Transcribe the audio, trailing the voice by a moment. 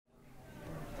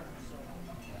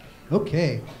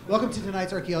Okay, welcome to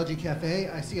tonight's Archaeology Cafe.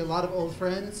 I see a lot of old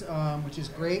friends, which is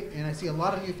great, and I see a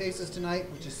lot of new faces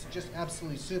tonight, which is just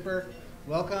absolutely super.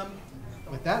 Welcome.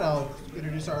 With that, I'll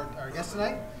introduce our guest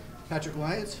tonight, Patrick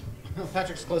Lyons.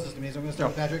 Patrick's closest to me, so I'm going to start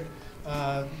with Patrick.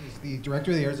 He's the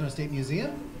director of the Arizona State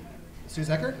Museum.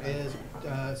 Suzanne Eckert is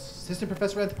assistant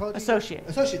professor of anthropology.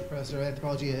 Associate professor of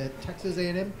anthropology at Texas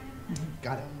A&M.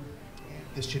 Got it.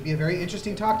 This should be a very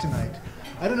interesting talk tonight.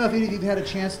 I don't know if any of you had a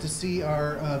chance to see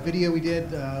our video we did,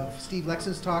 Steve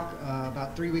Lexon's talk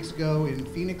about 3 weeks ago in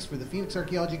Phoenix for the Phoenix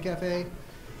Archaeology Cafe.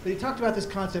 But he talked about this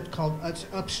concept called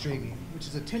upstreaming, which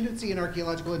is a tendency in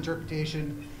archaeological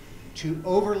interpretation to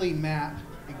overly map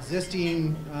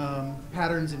existing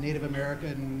patterns in Native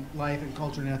American life and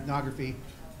culture and ethnography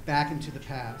back into the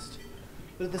past.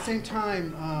 But at the same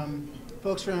time,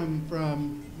 folks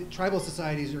from tribal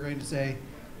societies are going to say,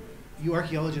 you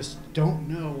archaeologists don't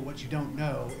know what you don't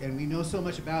know, and we know so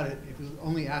much about it if you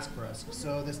only ask for us.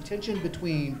 So this tension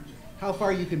between how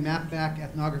far you can map back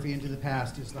ethnography into the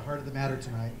past is the heart of the matter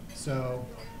tonight. So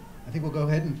I think we'll go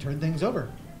ahead and turn things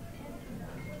over.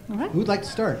 All right. Who would like to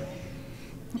start?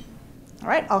 All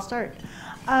right, I'll start.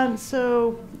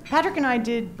 So Patrick and I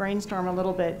did brainstorm a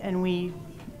little bit, and we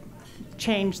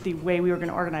changed the way we were going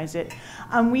to organize it.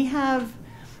 We have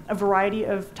a variety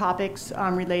of topics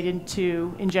related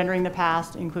to engendering the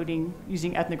past, including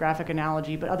using ethnographic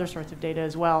analogy, but other sorts of data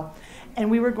as well.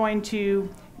 And we were going to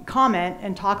comment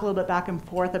and talk a little bit back and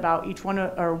forth about each one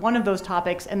of those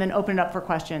topics, and then open it up for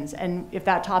questions. And if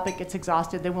that topic gets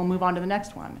exhausted, then we'll move on to the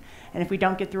next one. And if we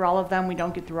don't get through all of them, we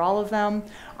don't get through all of them.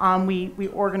 We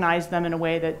organize them in a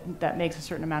way that makes a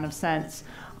certain amount of sense.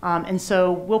 And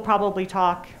so we'll probably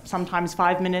talk sometimes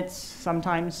 5 minutes,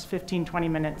 sometimes 15, 20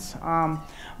 minutes.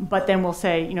 But then we'll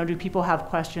say, do people have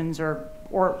questions or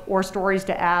stories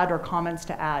to add or comments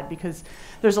to add? Because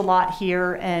there's a lot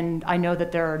here, and I know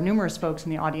that there are numerous folks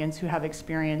in the audience who have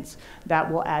experience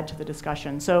that will add to the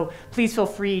discussion. So please feel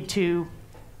free to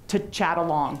chat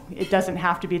along. It doesn't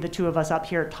have to be the two of us up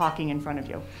here talking in front of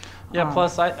you. Yeah,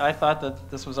 plus I thought that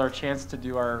this was our chance to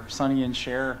do our Sonny and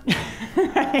Cher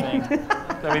thing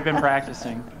that we've been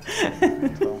practicing.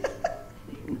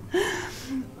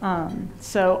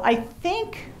 So I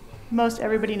think most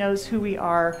everybody knows who we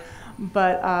are,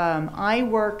 but I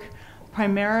work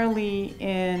primarily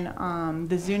in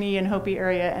the Zuni and Hopi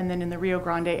area, and then in the Rio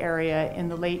Grande area in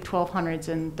the late 1200s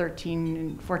and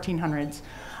 1400s.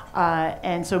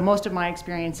 And so most of my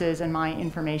experiences and my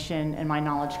information and my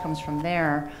knowledge comes from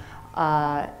there.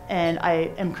 And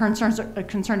I am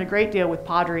concerned a great deal with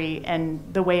pottery and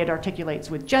the way it articulates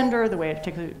with gender, the way it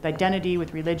articulates with identity,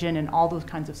 with religion, and all those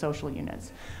kinds of social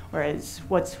units. Whereas,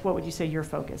 what would you say your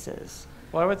focus is?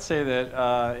 Well, I would say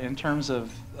that in terms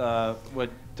of what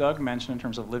Doug mentioned in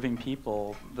terms of living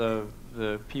people,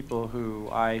 the people who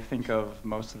I think of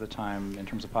most of the time in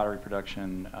terms of pottery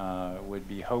production would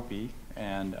be Hopi,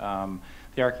 and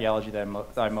the archaeology that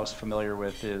I'm most familiar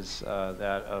with is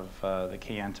that of the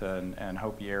Kayenta and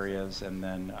Hopi areas, and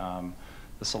then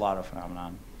the Salado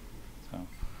phenomenon.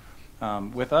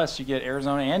 So, with us, you get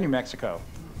Arizona and New Mexico.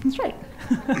 That's right.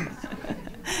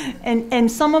 And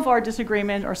some of our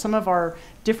disagreement or some of our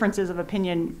differences of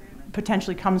opinion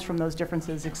potentially comes from those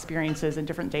differences, experiences, and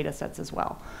different data sets as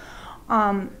well.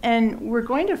 And we're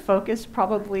going to focus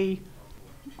probably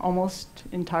almost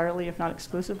entirely, if not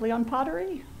exclusively, on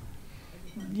pottery.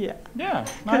 Yeah. Yeah,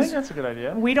 I think that's a good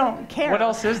idea. We don't care. What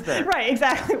else is there? Right,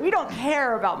 exactly. We don't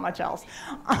care about much else.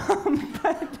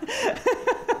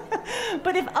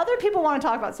 But if other people want to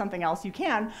talk about something else, you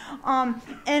can.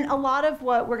 And a lot of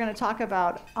what we're going to talk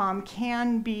about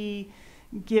can be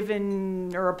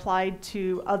given or applied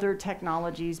to other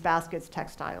technologies, baskets,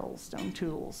 textiles, stone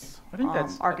tools, I think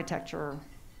that's architecture.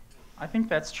 I think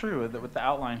that's true with the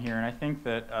outline here, and I think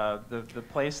that the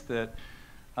place that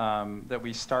that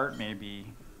we start, maybe,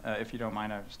 if you don't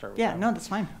mind, I'll start with Yeah, that. no, that's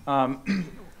fine.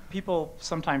 People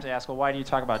sometimes ask, well, why do you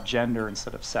talk about gender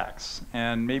instead of sex?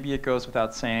 And maybe it goes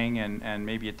without saying, and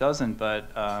maybe it doesn't,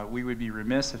 but we would be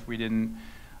remiss if we didn't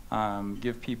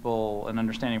give people an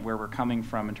understanding of where we're coming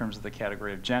from in terms of the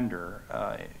category of gender,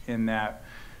 in that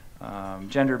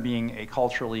gender being a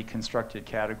culturally constructed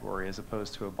category as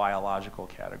opposed to a biological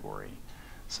category.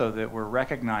 So that we're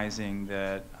recognizing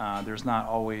that there's not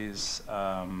always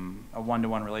a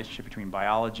one-to-one relationship between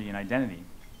biology and identity,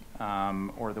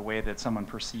 or the way that someone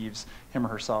perceives him or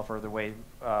herself, or the way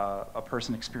a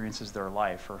person experiences their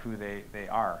life, or who they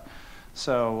are.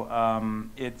 So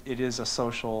it is a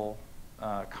social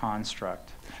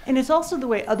construct. And it's also the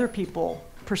way other people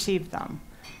perceive them.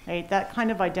 Right? That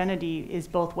kind of identity is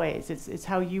both ways. It's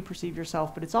how you perceive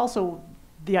yourself, but it's also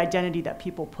the identity that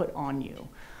people put on you.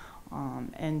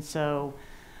 And so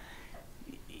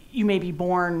you may be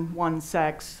born one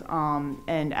sex,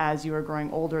 and as you are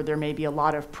growing older, there may be a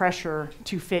lot of pressure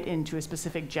to fit into a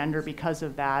specific gender because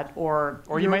of that, or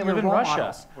you might live in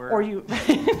Russia, or you,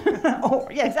 oh,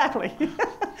 yeah, exactly.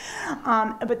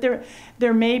 But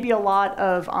there may be a lot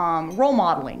of role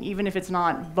modeling, even if it's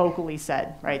not vocally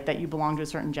said, right, that you belong to a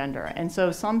certain gender. And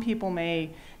so some people may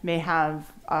have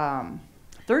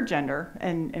third gender,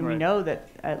 and Right. we know that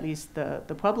at least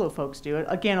the Pueblo folks do it.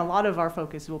 Again, a lot of our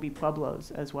focus will be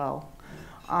Pueblos as well.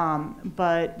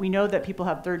 But we know that people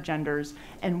have third genders,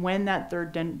 and when that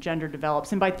third gender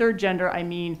develops, and by third gender I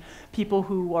mean people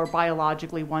who are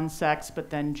biologically one sex but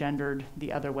then gendered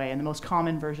the other way. And the most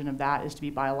common version of that is to be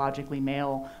biologically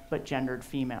male but gendered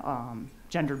female,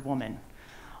 gendered woman.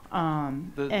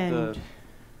 The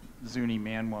Zuni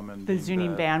man woman. The Zuni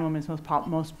man woman is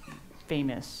most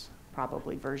famous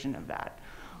probably version of that.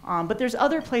 But there's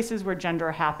other places where gender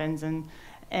happens,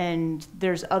 and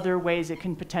there's other ways it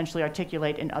can potentially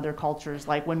articulate in other cultures,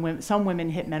 like when some women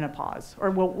hit menopause,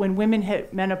 or when women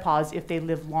hit menopause if they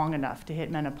live long enough to hit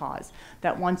menopause,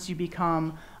 that once you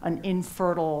become an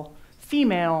infertile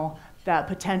female, that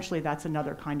potentially that's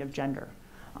another kind of gender.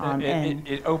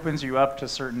 It opens you up to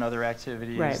certain other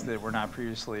activities Right. that were not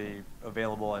previously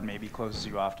available, and maybe closes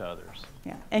you off to others.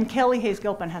 Yeah, and Kelly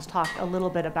Hayes-Gilpin has talked a little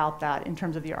bit about that in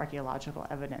terms of the archaeological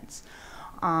evidence.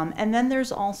 And then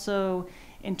there's also,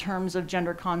 in terms of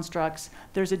gender constructs,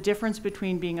 there's a difference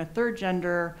between being a third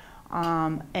gender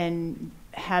and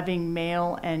having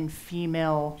male and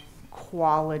female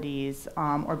qualities,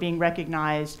 or being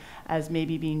recognized as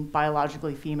maybe being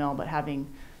biologically female but having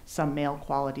some male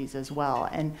qualities as well.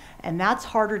 And that's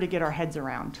harder to get our heads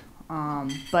around.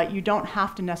 But you don't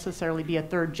have to necessarily be a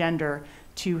third gender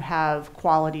to have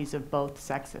qualities of both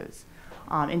sexes.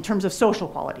 In terms of social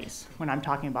qualities, when I'm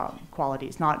talking about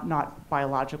qualities, not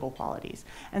biological qualities.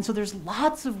 And so there's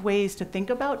lots of ways to think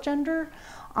about gender,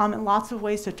 and lots of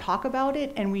ways to talk about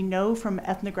it. And we know from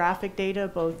ethnographic data,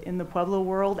 both in the Pueblo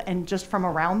world and just from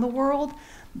around the world,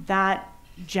 that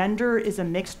gender is a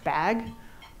mixed bag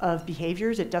of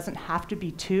behaviors. It doesn't have to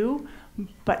be two,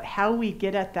 but how we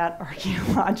get at that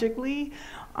archaeologically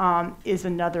is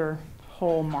another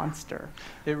whole monster.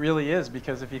 It really is,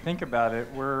 because if you think about it,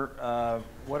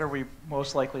 what are we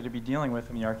most likely to be dealing with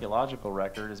in the archaeological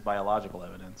record is biological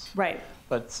evidence. Right.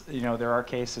 But there are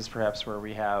cases perhaps where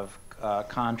we have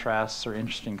contrasts or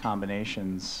interesting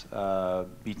combinations,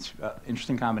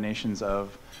 interesting combinations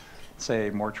of, say,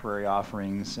 mortuary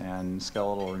offerings and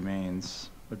skeletal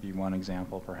remains would be one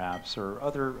example, perhaps, or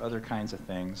other kinds of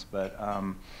things. But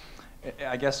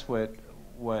I guess what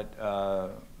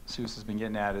Seuss has been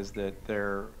getting at is that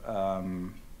there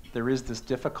is this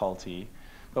difficulty,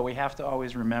 but we have to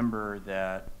always remember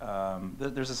that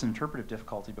there's this interpretive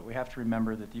difficulty, but we have to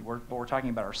remember that what we're talking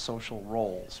about are social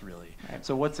roles, really. Right.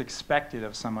 So what's expected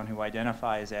of someone who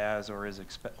identifies as or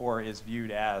is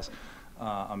viewed as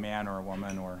a man or a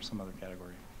woman or some other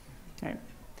category. Right.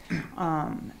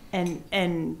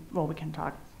 Well, we can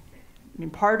talk. I mean,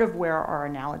 part of where our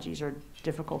analogies or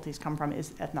difficulties come from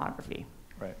is ethnography.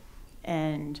 Right.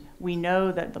 And we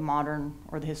know that the modern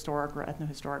or the historic or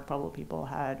ethnohistoric Pueblo people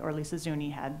had, or at least the Zuni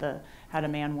had a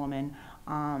man-woman,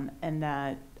 and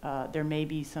that there may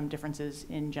be some differences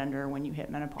in gender when you hit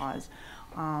menopause.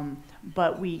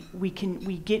 But we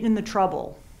get in the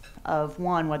trouble of,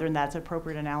 one, whether that's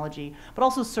appropriate analogy, but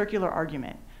also circular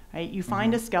argument. Right? You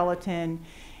find a skeleton,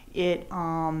 it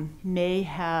may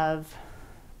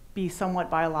be somewhat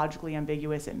biologically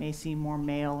ambiguous. It may seem more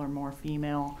male or more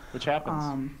female. Which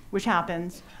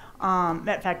happens. In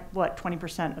fact,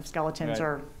 20% of skeletons Right.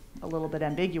 are a little bit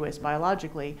ambiguous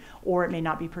biologically, or it may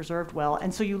not be preserved well.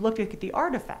 And so you look at the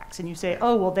artifacts and you say,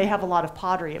 oh, well, they have a lot of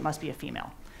pottery, it must be a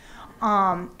female.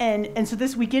 And so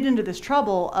we get into this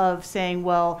trouble of saying,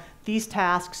 well, these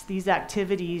tasks, these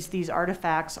activities, these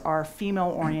artifacts are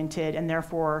female-oriented, and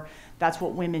therefore that's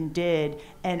what women did.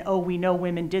 And we know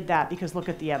women did that because look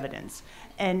at the evidence.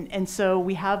 And so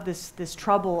we have this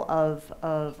trouble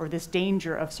or this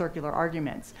danger of circular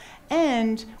arguments.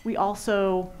 And we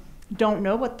also don't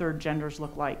know what third genders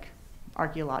look like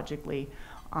archaeologically.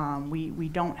 We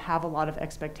don't have a lot of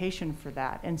expectation for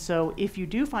that. And so if you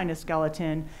do find a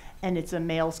skeleton and it's a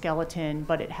male skeleton,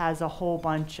 but it has a whole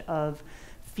bunch of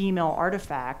female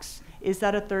artifacts, is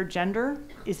that a third gender?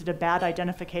 Is it a bad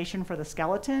identification for the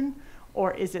skeleton,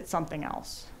 or is it something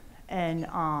else? And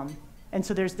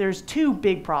so there's two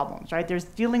big problems, right? There's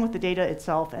dealing with the data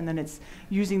itself, and then it's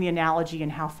using the analogy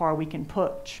and how far we can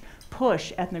push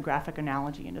ethnographic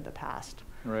analogy into the past.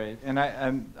 Right, and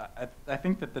I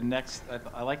think that the next,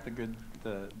 I like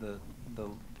the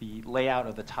the layout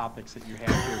of the topics that you have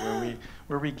here,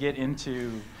 where we get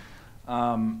into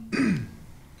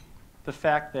the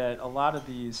fact that a lot of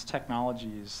these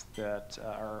technologies that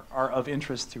are of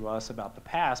interest to us about the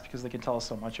past, because they can tell us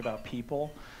so much about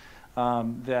people,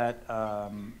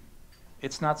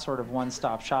 it's not sort of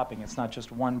one-stop shopping. It's not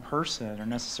just one person or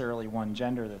necessarily one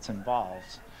gender that's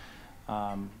involved.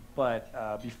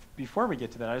 Before we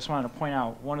get to that, I just wanted to point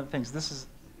out one of the things. This is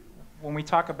when we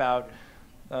talk about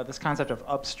this concept of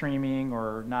upstreaming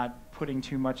or not putting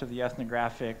too much of the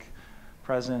ethnographic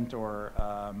present or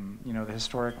the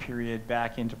historic period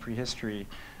back into prehistory.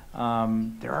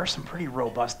 There are some pretty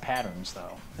robust patterns,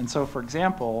 though. And so, for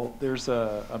example, there's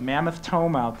a mammoth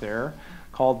tome out there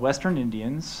called Western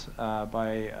Indians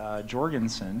by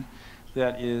Jorgensen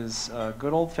that is a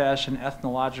good old-fashioned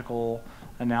ethnological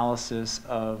analysis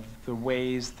of the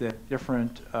ways that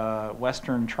different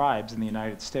Western tribes in the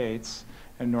United States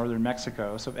and northern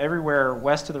Mexico, so everywhere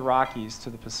west of the Rockies to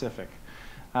the Pacific,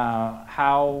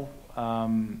 how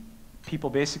people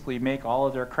basically make all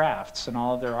of their crafts and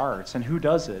all of their arts, and who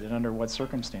does it and under what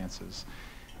circumstances.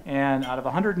 And out of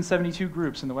 172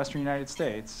 groups in the Western United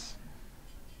States,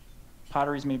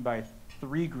 pottery is made by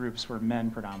 3 groups where men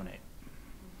predominate.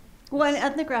 Well, and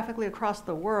ethnographically across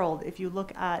the world, if you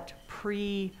look at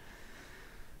pre-market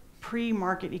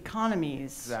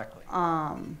economies, exactly.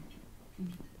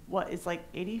 What is like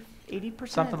 80%?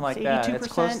 Something like that.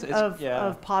 82%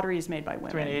 of pottery is made by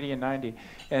women. Between 80 and 90.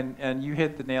 And you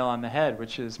hit the nail on the head,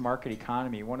 which is market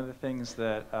economy. One of the things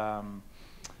that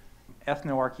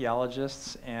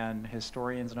ethnoarchaeologists and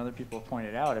historians and other people have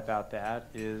pointed out about that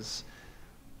is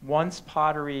once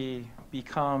pottery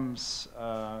becomes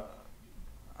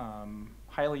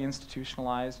highly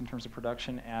institutionalized in terms of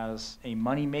production as a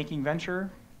money-making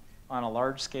venture on a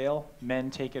large scale, men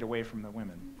take it away from the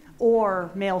women. Or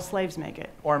male slaves make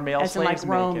it. Or male slaves make it. As in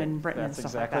like Rome and Britain and stuff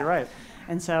exactly like that. Right.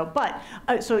 And so,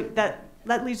 so that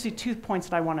leads to 2 points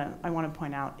that I want to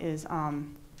point out is,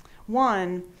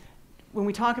 one, when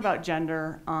we talk about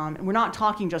gender, and we're not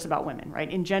talking just about women,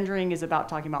 right? Engendering is about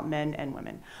talking about men and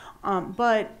women.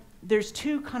 But there's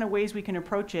 2 kind of ways we can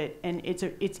approach it, and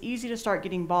it's easy to start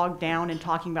getting bogged down in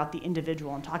talking about the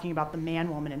individual and talking about the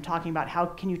man-woman and talking about how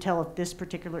can you tell if this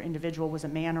particular individual was a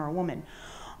man or a woman.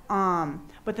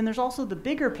 But then there's also the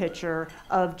bigger picture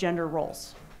of gender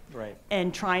roles. Right.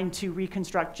 And trying to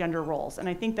reconstruct gender roles. And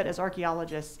I think that as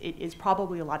archaeologists, it is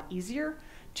probably a lot easier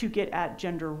to get at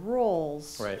gender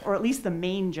roles, right, or at least the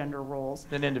main gender roles,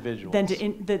 than individuals.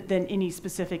 Than any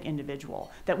specific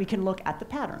individual, that we can look at the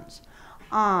patterns.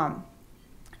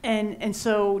 And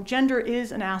so gender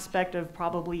is an aspect of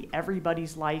probably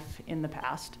everybody's life in the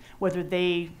past, whether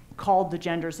they called the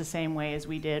genders the same way as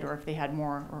we did or if they had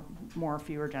more or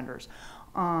fewer genders.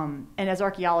 And as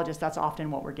archaeologists, that's often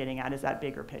what we're getting at, is that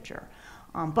bigger picture.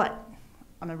 But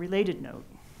on a related note,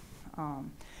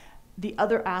 the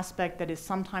other aspect that is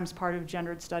sometimes part of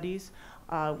gendered studies,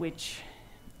 which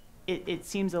it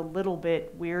seems a little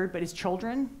bit weird, but is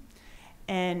children.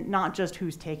 And not just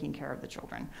who's taking care of the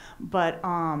children, but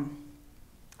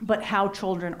how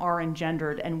children are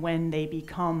engendered and when they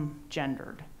become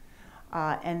gendered.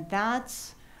 And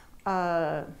that's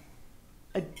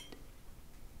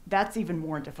even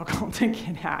more difficult to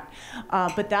get at.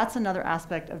 But that's another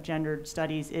aspect of gendered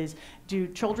studies is, do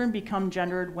children become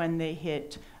gendered when they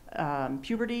hit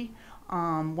puberty?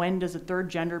 When does a third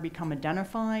gender become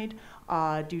identified?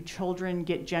 Do children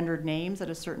get gendered names at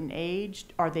a certain age?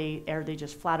 Are they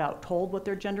just flat out told what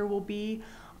their gender will be?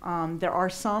 There are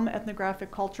some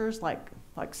ethnographic cultures like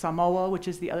Samoa, which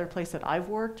is the other place that I've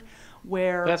worked,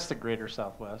 where... That's the greater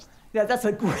Southwest. Yeah, that's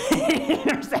a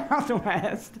greater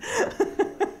Southwest.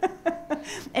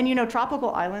 And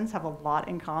tropical islands have a lot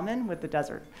in common with the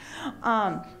desert.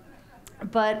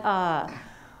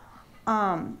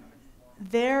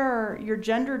 Your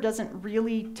gender doesn't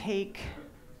really take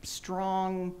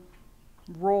strong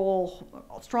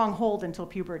hold until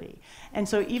puberty. And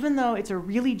so even though it's a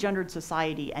really gendered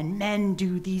society and men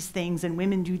do these things and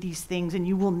women do these things and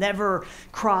you will never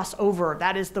cross over,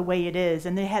 that is the way it is.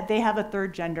 And they have a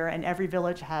third gender, and every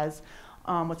village has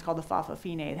what's called the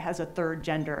Fa'afafine. It has a third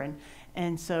gender,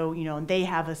 and so they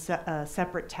have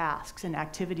separate tasks and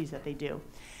activities that they do.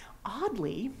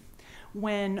 Oddly,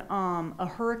 when a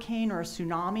hurricane or a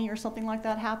tsunami or something like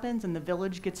that happens and the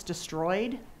village gets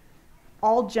destroyed,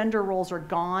 all gender roles are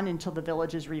gone until the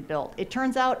village is rebuilt. It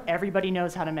turns out everybody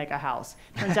knows how to make a house.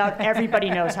 Turns out everybody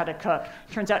knows how to cook.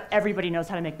 Turns out everybody knows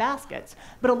how to make baskets.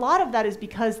 But a lot of that is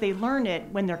because they learn it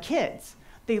when they're kids.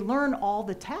 They learn all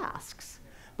the tasks,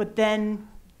 but then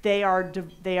they are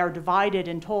divided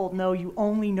and told, no, you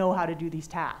only know how to do these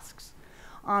tasks.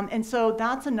 And so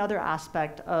that's another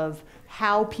aspect of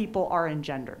how people are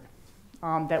engendered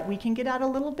that we can get at a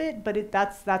little bit, but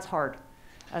that's hard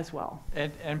as well.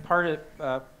 And part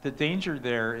of the danger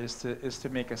there is to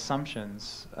make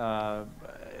assumptions.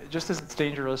 Just as it's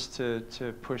dangerous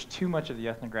to push too much of the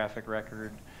ethnographic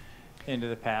record into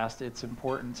the past, it's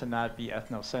important to not be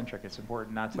ethnocentric. It's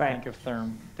important not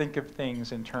to think of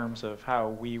things in terms of how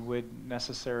we would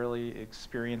necessarily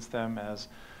experience them as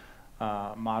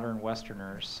modern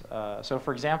Westerners. So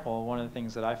for example, one of the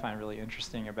things that I find really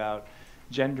interesting about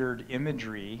gendered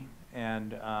imagery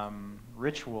and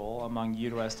ritual among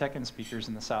Uto-Aztecan speakers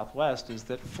in the Southwest is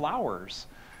that flowers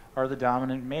are the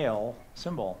dominant male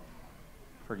symbol,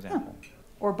 for example. Huh.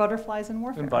 Or butterflies in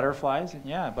warfare. And butterflies,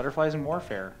 butterflies in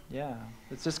warfare, yeah.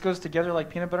 It just goes together like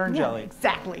peanut butter and jelly.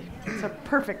 Exactly. It's a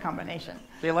perfect combination.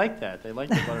 They like that. They like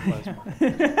the butterflies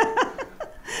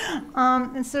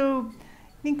more. And so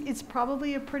I think it's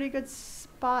probably a pretty good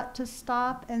spot to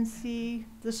stop and see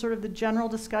the sort of the general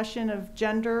discussion of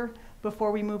gender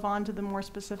before we move on to the more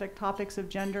specific topics of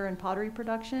gender and pottery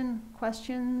production.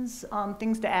 Questions,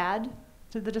 things to add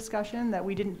to the discussion that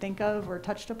we didn't think of or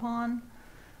touched upon?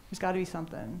 There's got to be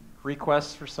something.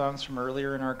 Requests for songs from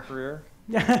earlier in our career?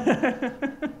 We're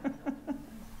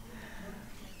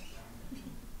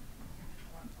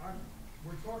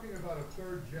talking about a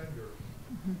third gender.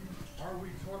 Are we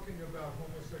talking about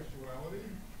homosexuality?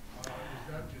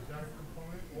 Is that a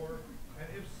component? And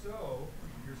if so,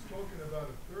 you're spoken about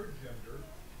a third gender.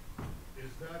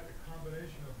 Is that a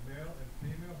combination of male and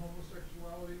female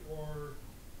homosexuality, or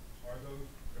are those?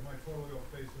 Am I totally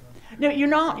off base? No, you're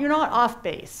not. You're not off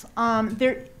base.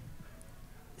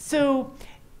 So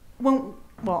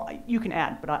well, you can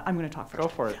add, but I'm going to talk first. Go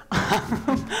for it.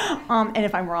 And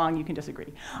if I'm wrong, you can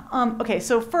disagree. Okay,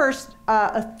 so first,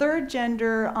 a third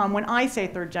gender, when I say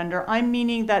third gender, I'm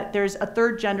meaning that there's a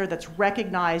third gender that's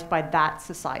recognized by that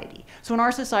society. So in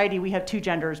our society, we have two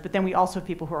genders, but then we also have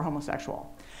people who are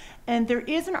homosexual. And there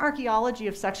is an archaeology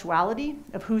of sexuality,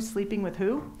 of who's sleeping with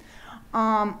who.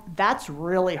 That's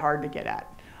really hard to get at.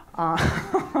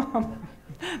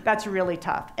 That's really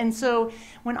tough. And so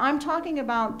when I'm talking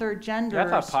about third genders, I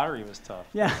thought pottery was tough.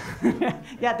 Yeah,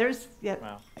 there's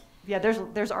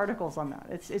articles on that.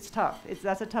 It's tough.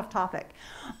 That's a tough topic.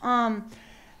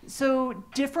 So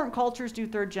different cultures do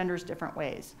third genders different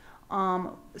ways.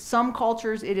 Some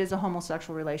cultures it is a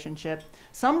homosexual relationship.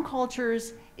 Some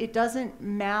cultures it doesn't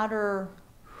matter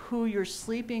who you're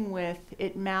sleeping with,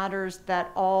 it matters that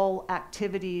all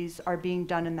activities are being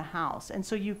done in the house. And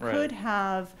so you could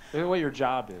have... What your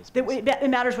job is. It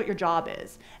matters what your job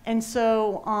is. And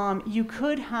so you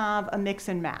could have a mix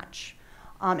and match.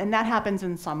 And that happens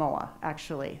in Samoa,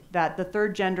 actually, that the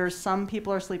third gender, some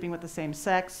people are sleeping with the same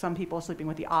sex, some people are sleeping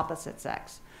with the opposite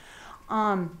sex.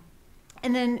 And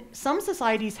then some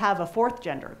societies have a fourth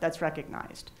gender that's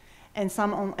recognized. And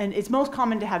it's most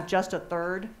common to have just a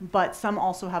third, but some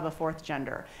also have a fourth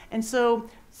gender. And so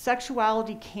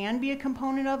sexuality can be a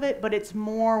component of it, but it's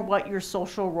more what your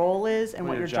social role is and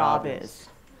what your job is.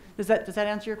 Does that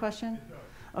answer your question? It does.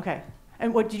 Okay.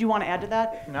 And what did you want to add to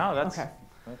that? No, that's okay.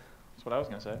 That's what I was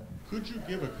going to say. Could you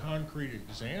give a concrete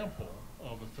example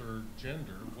of a third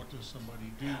gender? What does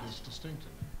somebody do that's distinctive?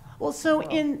 Well, so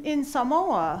in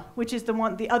Samoa, which is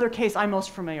the other case I'm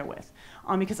most familiar with,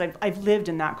 because I've lived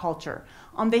in that culture,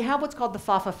 they have what's called the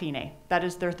fa'afafine. That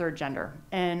is their third gender.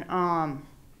 And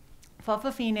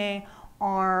fa'afafine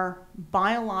are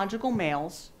biological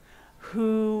males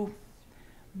who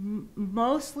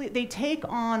mostly, they take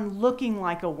on looking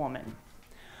like a woman.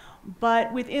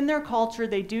 But within their culture,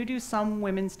 they do some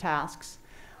women's tasks.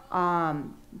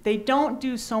 They don't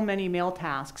do so many male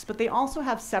tasks, but they also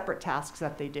have separate tasks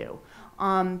that they do.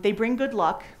 They bring good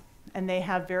luck, and they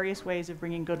have various ways of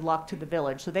bringing good luck to the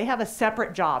village. So they have a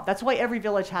separate job. That's why every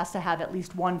village has to have at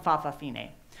least one fa'afafine.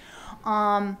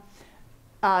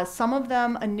 Some of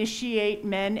them initiate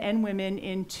men and women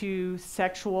into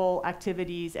sexual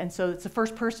activities, and so it's the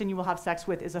first person you will have sex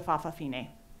with is a fa'afafine.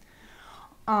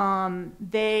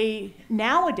 They,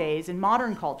 nowadays, in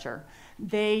modern culture,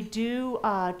 they do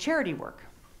charity work.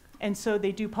 And so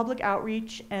they do public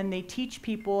outreach, and they teach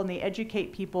people, and they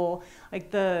educate people. Like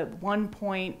the one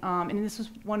point, and this was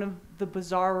one of the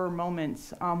bizarrer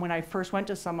moments when I first went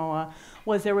to Samoa,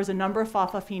 was there was a number of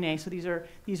fa'afafine. So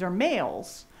these are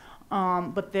males,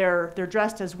 but they're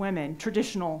dressed as women,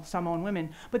 traditional Samoan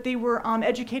women. But they were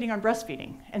educating on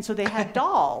breastfeeding, and so they had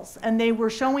dolls, and they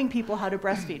were showing people how to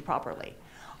breastfeed properly.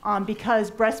 Because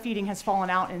breastfeeding has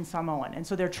fallen out in Samoan, and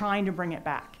so they're trying to bring it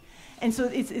back. And so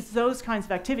it's those kinds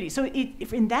of activities. So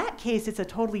if in that case, it's a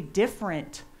totally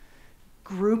different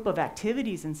group of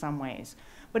activities in some ways.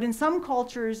 But in some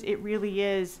cultures, it really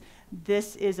is,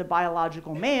 this is a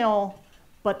biological male,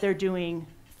 but they're doing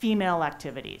female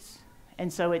activities.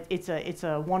 And so it's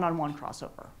a one-on-one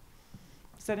crossover.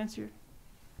 Does that answer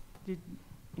your,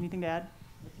 anything to add?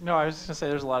 No, I was just going to say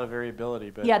there's a lot of variability.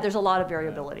 But Yeah, there's a lot of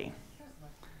variability.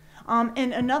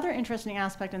 And another interesting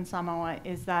aspect in Samoa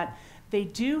is that they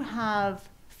do have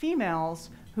females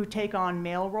who take on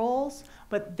male roles,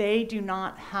 but they do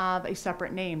not have a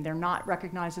separate name. They're not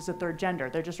recognized as a third gender.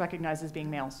 They're just recognized as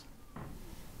being males.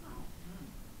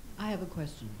 I have a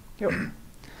question. Yep.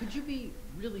 Could you be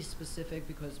really specific?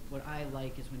 Because what I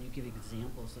like is when you give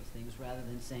examples of things rather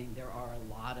than saying there are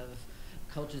a lot of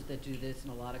cultures that do this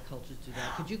and a lot of cultures do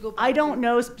that. Could you go back I don't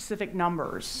know specific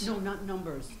numbers. No, not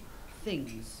numbers,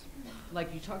 things.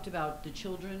 Like you talked about the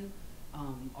children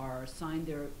are assigned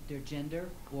their gender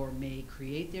or may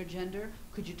create their gender.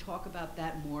 Could you talk about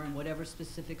that more and whatever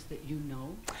specifics that you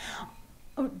know?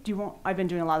 Oh, do you want? I've been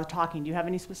doing a lot of talking. Do you have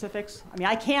any specifics? I mean,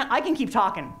 I can keep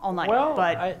talking all night. Well,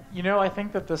 but I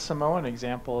think that the Samoan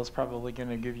example is probably going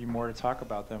to give you more to talk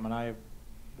about them, and I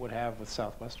would have with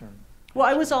Southwestern. well,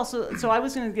 I was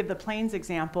going to give the Plains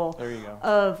example. There you go.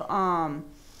 Of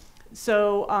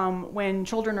when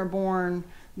children are born,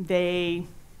 they're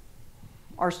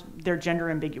gender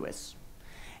ambiguous,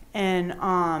 and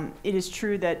it is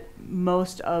true that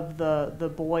most of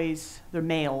the boys, the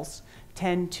males,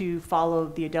 tend to follow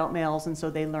the adult males, and so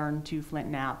they learn to flint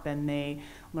nap and they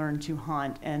learn to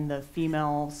hunt, and the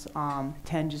females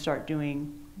tend to start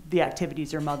doing the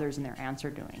activities their mothers and their aunts are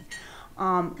doing.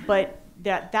 But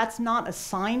that's not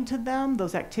assigned to them,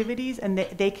 those activities, and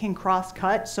they can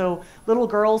cross-cut, so little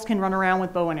girls can run around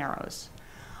with bow and arrows.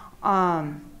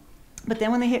 But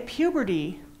then when they hit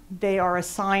puberty, they are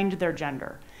assigned their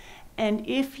gender. And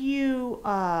if you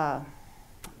are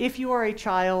a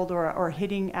child or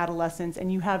hitting adolescence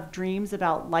and you have dreams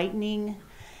about lightning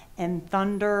and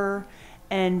thunder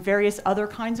and various other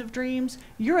kinds of dreams,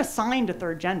 you're assigned a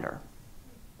third gender.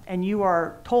 And you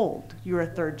are told you're a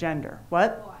third gender.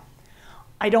 What? Why?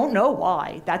 I don't know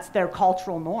why. That's their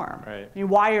cultural norm. Right. I mean,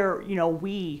 why are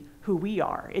we who we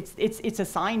are? It's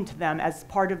assigned to them as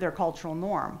part of their cultural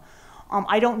norm.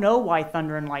 I don't know why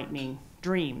thunder and lightning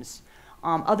dreams.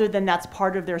 Other than that's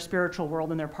part of their spiritual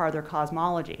world and they're part of their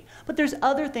cosmology. But there's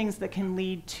other things that can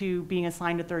lead to being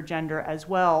assigned a third gender as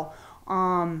well,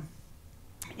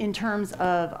 in terms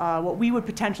of what we would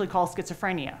potentially call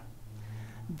schizophrenia.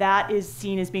 That is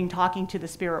seen as being talking to the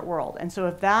spirit world. And so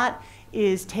if that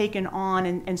is taken on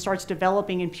and starts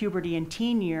developing in puberty and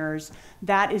teen years,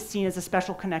 that is seen as a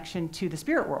special connection to the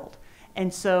spirit world.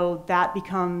 And so that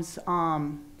becomes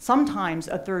sometimes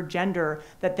a third gender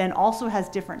that then also has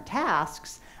different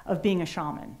tasks of being a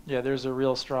shaman. Yeah, there's a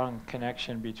real strong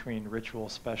connection between ritual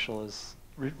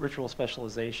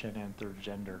specialization and third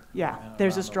gender. Yeah,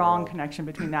 there's a strong connection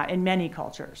between that in many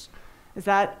cultures. Does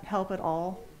that help at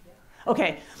all?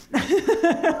 Okay.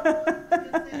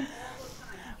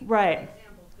 Right.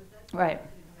 Right.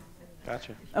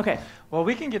 Gotcha. Okay. Well,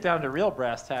 we can get down to real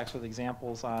brass tacks with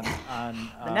examples on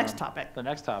The next topic. The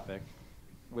next topic,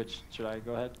 which should I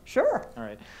go ahead? Sure. All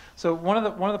right. So one of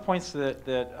the points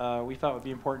that we thought would be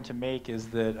important to make is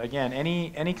that, again,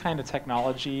 any kind of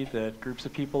technology that groups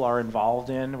of people are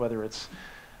involved in, whether it's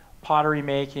pottery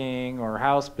making or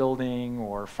house building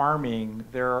or farming,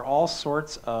 there are all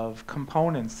sorts of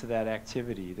components to that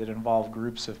activity that involve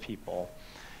groups of people.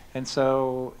 And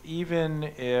so even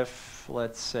if,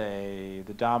 let's say,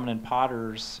 the dominant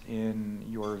potters in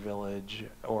your village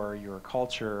or your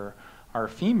culture are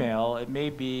female, it may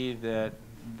be that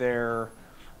their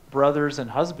brothers and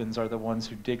husbands are the ones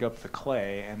who dig up the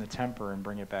clay and the temper and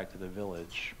bring it back to the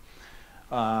village.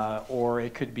 Or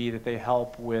it could be that they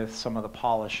help with some of the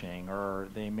polishing, or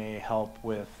they may help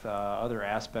with other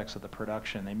aspects of the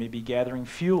production. They may be gathering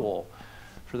fuel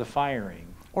for the firing.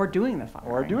 Or doing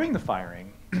the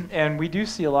firing. And we do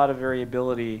see a lot of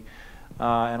variability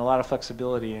and a lot of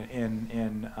flexibility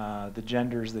in the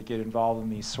genders that get involved in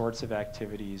these sorts of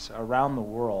activities around the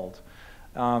world.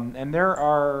 And there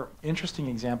are interesting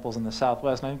examples in the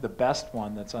Southwest, and I think the best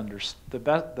one that's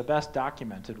the best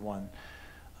documented one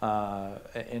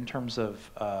in terms of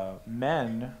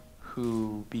men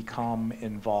who become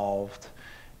involved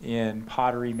in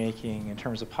pottery making, in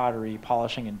terms of pottery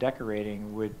polishing and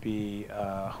decorating, would be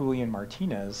Julian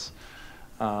Martinez,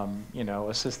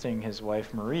 assisting his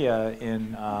wife Maria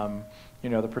in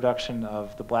the production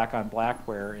of the black on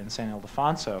blackware in San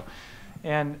Ildefonso.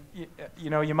 And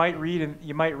you might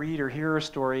read or hear a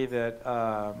story that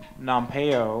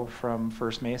Nampeo from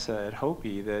First Mesa at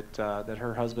Hopi, that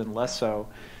her husband Lesso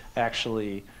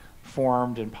actually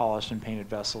formed and polished and painted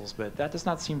vessels, but that does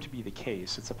not seem to be the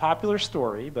case. It's a popular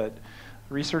story, but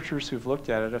researchers who've looked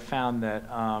at it have found that,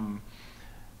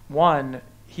 one,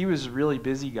 he was a really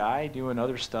busy guy doing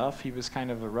other stuff. He was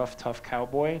kind of a rough, tough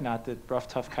cowboy. Not that rough,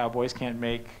 tough cowboys can't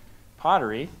make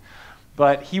pottery,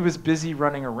 but he was busy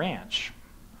running a ranch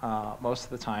most of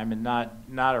the time and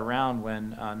not around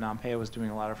when Nampea was doing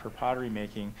a lot of her pottery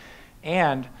making.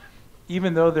 And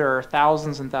even though there are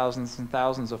thousands and thousands and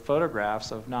thousands of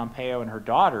photographs of Nampea and her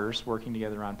daughters working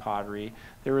together on pottery,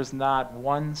 there is not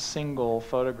one single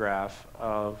photograph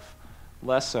of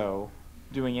Lesso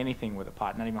doing anything with a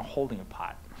pot, not even holding a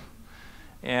pot.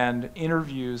 And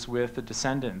interviews with the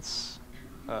descendants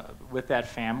with that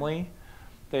family,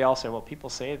 they all say, well, people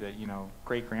say that, you know,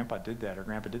 great-grandpa did that or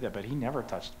grandpa did that, but he never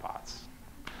touched pots.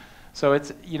 So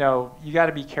it's, you know, you got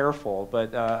to be careful,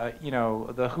 but, you know,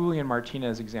 the Julian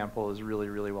Martinez example is really,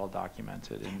 really well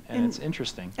documented, and it's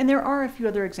interesting. And there are a few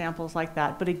other examples like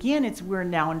that, but again, we're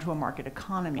now into a market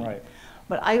economy. Right.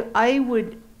 But I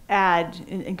would add,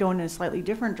 and go in a slightly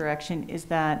different direction, is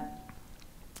that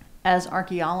as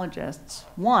archaeologists,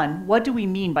 one, what do we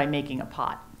mean by making a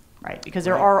pot, right? Because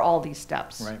there are all these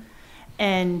steps. Right.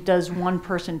 And does one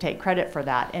person take credit for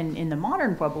that? And in the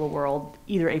modern Pueblo world,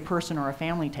 either a person or a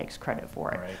family takes credit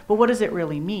for it. Right. But what does it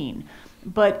really mean?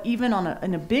 But even on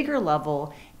a bigger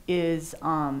level is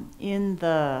in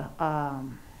the,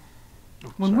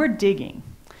 when we're digging,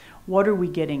 what are we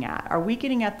getting at? Are we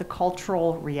getting at the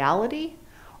cultural reality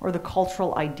or the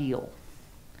cultural ideal?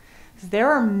 There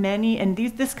are many, and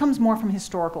this comes more from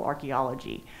historical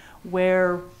archaeology,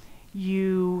 where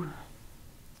you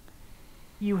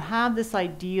have this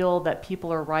ideal that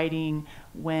people are writing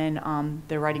when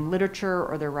they're writing literature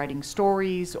or they're writing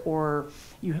stories, or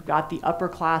you've got the upper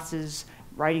classes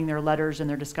writing their letters and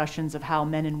their discussions of how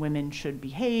men and women should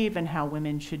behave and how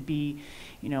women should be,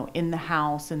 you know, in the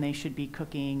house and they should be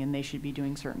cooking and they should be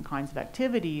doing certain kinds of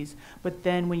activities. But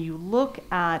then when you look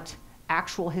at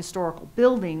actual historical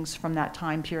buildings from that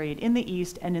time period in the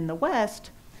East and in the West,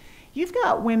 you've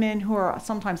got women who are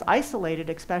sometimes isolated,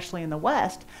 especially in the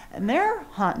West, and they're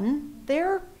hunting,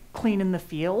 they're cleaning the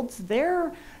fields,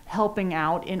 they're helping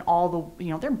out in all the, you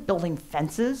know, they're building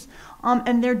fences,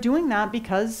 and they're doing that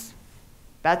because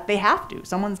that they have to.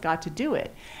 Someone's got to do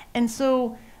it. And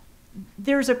so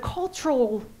there's a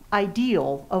cultural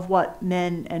ideal of what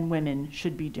men and women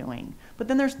should be doing, but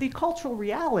then there's the cultural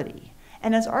reality.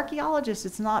 And as archaeologists,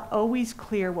 it's not always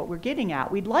clear what we're getting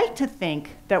at. We'd like to think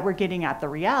that we're getting at the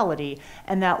reality,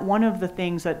 and that one of the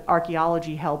things that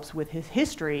archaeology helps with his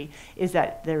history is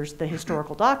that there's the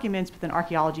historical documents, but then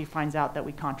archaeology finds out that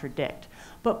we contradict.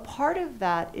 But part of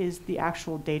that is the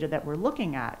actual data that we're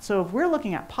looking at. So if we're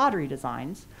looking at pottery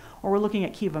designs, or we're looking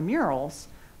at kiva murals,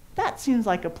 that seems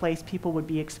like a place people would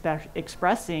be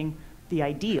expressing the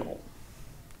ideal,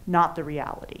 not the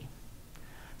reality.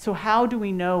 So how do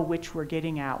we know which we're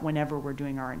getting at whenever we're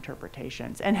doing our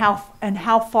interpretations? And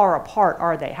how far apart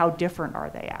are they? How different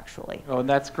are they actually? Oh, and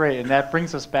that's great. And that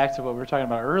brings us back to what we were talking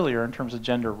about earlier in terms of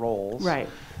gender roles. Right.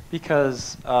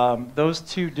 Because those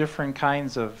two different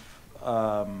kinds of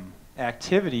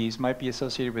activities might be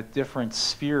associated with different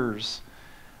spheres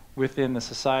within the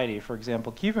society. For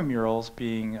example, kiva murals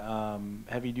being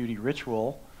heavy-duty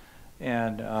ritual.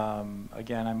 And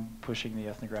again, I'm pushing the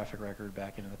ethnographic record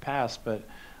back into the past, but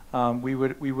we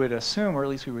would assume, or at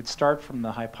least we would start from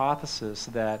the hypothesis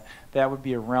that that would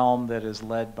be a realm that is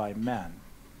led by men.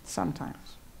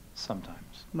 Sometimes.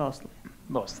 Sometimes. Mostly.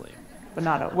 Mostly. But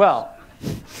not always. Well,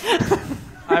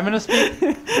 I'm going to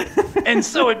speak, and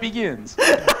so it begins.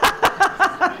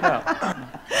 No.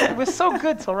 It was so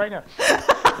good till right now.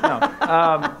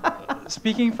 No.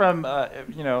 Speaking from,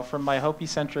 you know, from my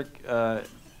Hopi-centric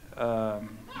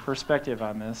perspective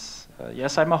on this.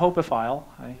 Yes, I'm a Hopophile.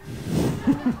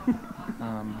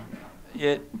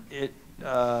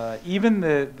 Even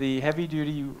the heavy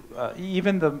duty,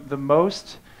 even the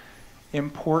most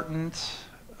important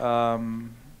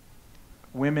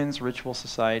women's ritual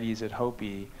societies at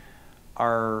Hopi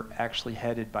are actually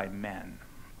headed by men,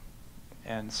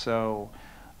 and so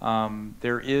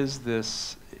there is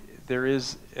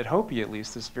at Hopi at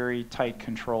least this very tight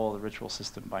control of the ritual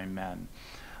system by men.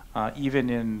 Even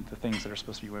in the things that are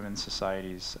supposed to be women's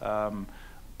societies.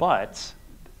 But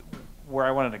where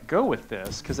I wanted to go with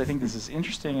this, because I think this is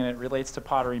interesting and it relates to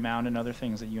Pottery Mound and other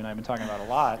things that you and I have been talking about a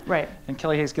lot, right. And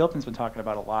Kelly Hayes Gilpin's been talking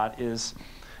about a lot, is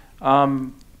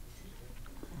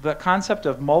the concept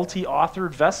of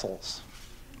multi-authored vessels,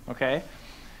 okay?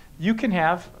 You can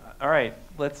have, all right,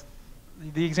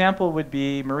 the example would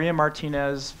be Maria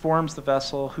Martinez forms the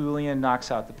vessel, Julian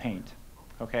knocks out the paint.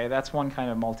 Okay, that's one kind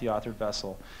of multi-authored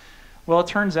vessel. Well, it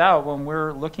turns out when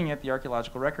we're looking at the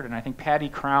archaeological record, and I think Patty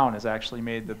Crown has actually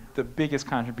made the biggest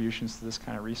contributions to this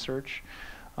kind of research,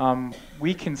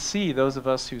 we can see, those of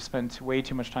us who spend way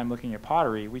too much time looking at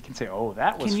pottery, we can say, oh,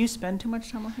 that was... Can you spend too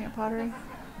much time looking at pottery?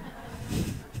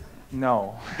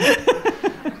 No.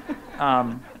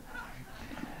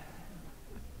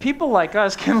 People like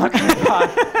us can look at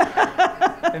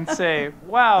pot and say,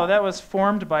 wow, that was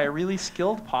formed by a really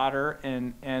skilled potter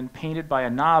and painted by a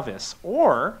novice.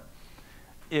 Or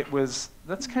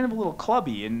that's kind of a little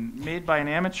clubby and made by an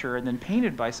amateur and then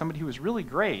painted by somebody who was really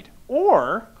great.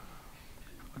 Or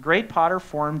a great potter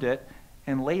formed it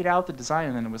and laid out the design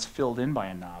and then it was filled in by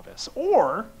a novice.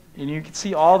 Or, and you can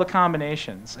see all the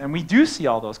combinations, and we do see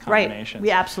all those combinations. Right,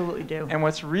 we absolutely do. And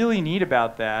what's really neat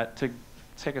about that, to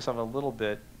take us off a little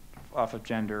bit off of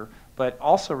gender, but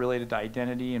also related to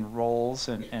identity and roles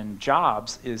and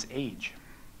jobs, is age,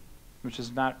 which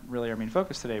is not really our main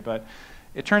focus today. But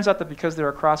it turns out that because there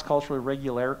are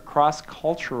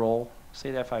cross-cultural,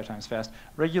 say that 5 times fast,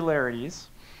 regularities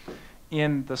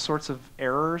in the sorts of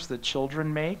errors that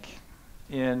children make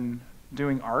in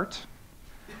doing art,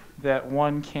 that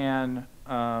one can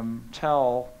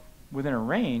tell within a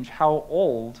range how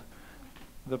old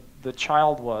the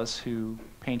child was who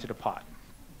painted a pot,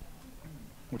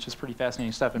 which is pretty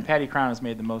fascinating stuff. And Patty Crown has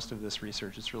made the most of this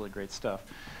research. It's really great stuff.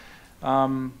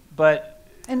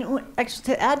 Actually,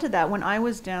 to add to that, when I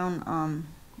was down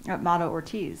at Mata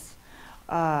Ortiz,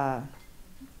 it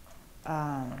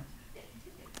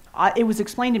was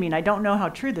explained to me, and I don't know how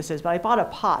true this is, but I bought a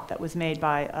pot that was made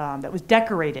by, that was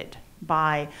decorated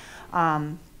by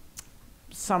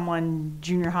someone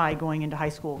junior high going into high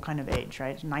school kind of age,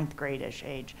 right? 9th grade-ish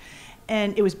age.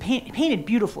 And it was painted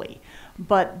beautifully,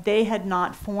 but they had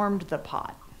not formed the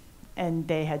pot. And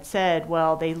they had said,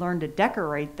 well, they learned to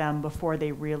decorate them before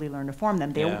they really learned to form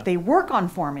them. They work on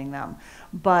forming them,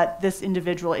 but this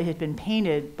individual, it had been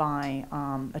painted by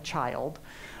a child,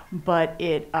 but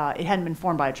it hadn't been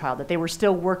formed by a child, that they were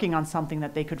still working on something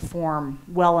that they could form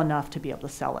well enough to be able to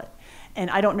sell it. And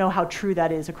I don't know how true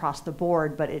that is across the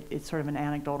board, but it's sort of an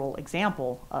anecdotal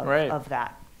example of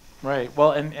that. Right.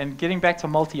 Well, and getting back to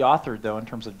multi-authored, though, in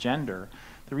terms of gender,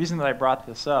 the reason that I brought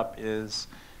this up is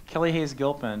Kelly Hayes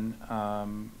Gilpin,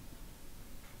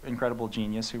 incredible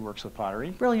genius who works with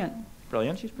pottery. Brilliant.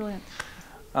 Brilliant. She's brilliant.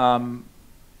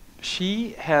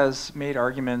 She has made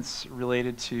arguments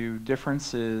related to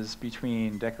differences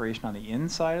between decoration on the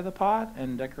inside of the pot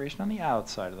and decoration on the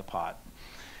outside of the pot.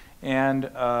 And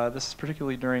this is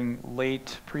particularly during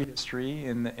late prehistory,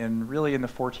 really in the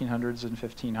 1400s and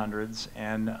 1500s,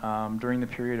 and during the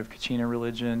period of Kachina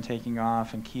religion taking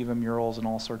off and Kiva murals and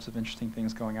all sorts of interesting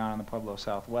things going on in the Pueblo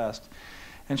Southwest.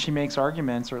 And she makes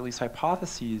arguments, or at least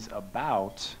hypotheses,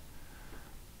 about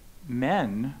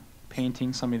men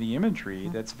painting some of the imagery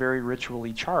that's very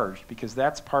ritually charged, because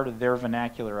that's part of their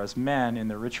vernacular as men in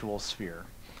the ritual sphere.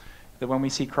 That when we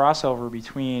see crossover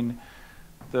between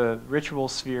the ritual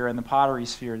sphere and the pottery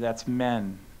sphere, that's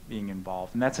men being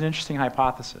involved. And that's an interesting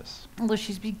hypothesis. Although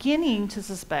she's beginning to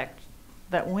suspect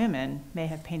that women may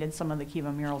have painted some of the Kiva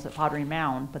murals at Pottery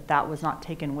Mound, but that was not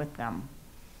taken with them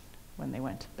when they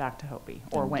went back to Hopi,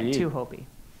 or Indeed. went to Hopi.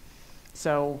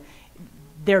 So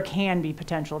there can be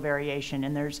potential variation,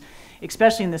 and there's,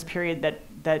 especially in this period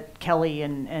that Kelly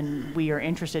and we are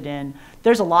interested in,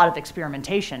 there's a lot of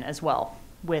experimentation as well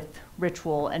with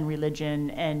ritual and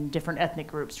religion and different ethnic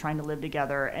groups trying to live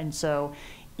together, and so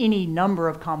any number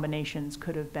of combinations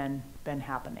could have been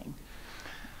happening.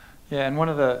 Yeah, and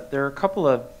there are a couple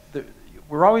of,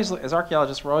 we're always, as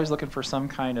archaeologists, we're always looking for some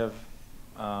kind of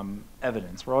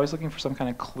evidence. We're always looking for some kind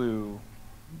of clue,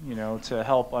 to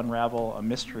help unravel a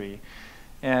mystery.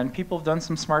 And people have done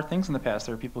some smart things in the past.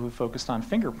 There are people who focused on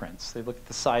fingerprints. They looked at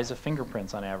the size of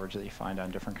fingerprints on average that you find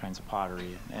on different kinds of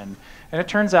pottery. And it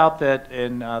turns out that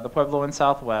in the Pueblo and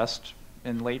Southwest,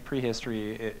 in late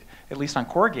prehistory, at least on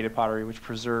corrugated pottery, which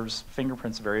preserves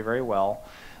fingerprints very, very well,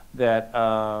 that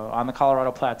on the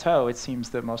Colorado Plateau, it seems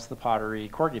that most of the pottery,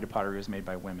 corrugated pottery, was made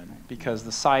by women, because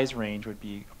the size range would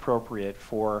be appropriate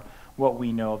for what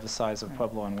we know of the size of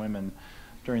Puebloan women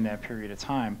during that period of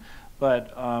time.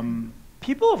 But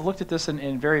people have looked at this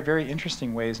in very, very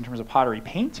interesting ways in terms of pottery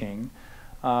painting,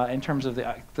 in terms of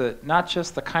the not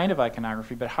just the kind of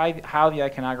iconography, but how the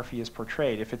iconography is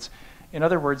portrayed. If it's, in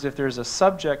other words, if there's a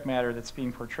subject matter that's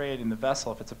being portrayed in the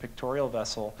vessel, if it's a pictorial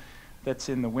vessel that's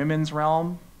in the women's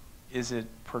realm, is it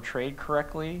portrayed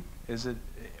correctly?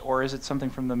 Or is it something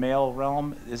from the male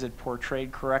realm? Is it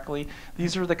portrayed correctly?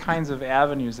 These are the kinds of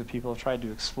avenues that people have tried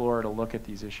to explore to look at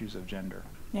these issues of gender.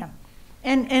 Yeah,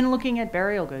 and looking at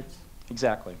burial goods.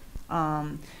 Exactly.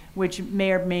 Which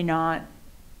may or may not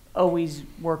always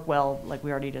work well, like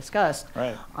we already discussed.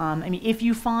 Right. I mean, if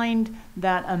you find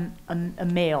that a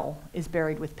male is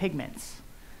buried with pigments,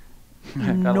 Got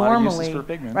a normally, lot of uses for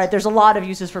pigments. right? There's a lot of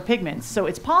uses for pigments, so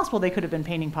it's possible they could have been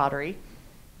painting pottery,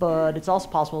 but it's also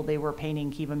possible they were painting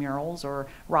Kiva murals or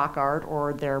rock art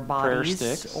or their bodies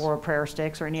sticks. or prayer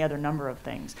sticks or any other number of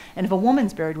things. And if a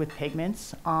woman's buried with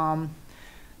pigments,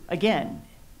 again,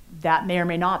 that may or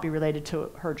may not be related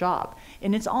to her job.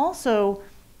 And it's also,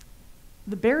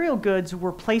 the burial goods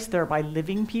were placed there by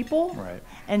living people. Right.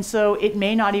 And so it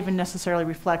may not even necessarily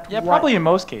reflect Yeah, what probably in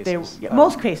most they, cases. yeah,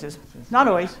 most cases, not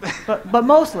always, but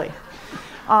mostly.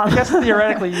 I guess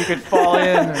theoretically you could fall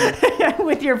in and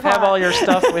with your have pot. all your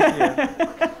stuff with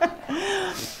you.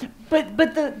 But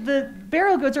the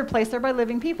burial goods are placed there by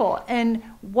living people, and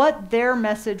what their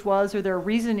message was or their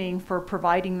reasoning for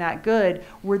providing that good,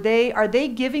 are they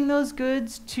giving those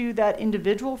goods to that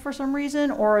individual for some reason,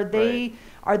 or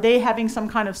are they having some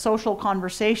kind of social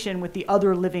conversation with the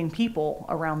other living people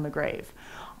around the grave?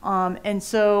 And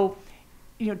so,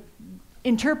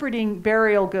 interpreting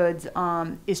burial goods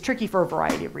is tricky for a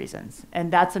variety of reasons,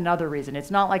 and that's another reason.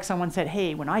 It's not like someone said,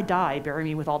 hey, when I die, bury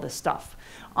me with all this stuff.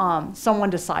 Someone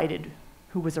decided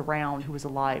who was around, who was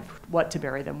alive, what to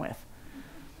bury them with.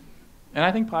 And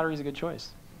I think pottery is a good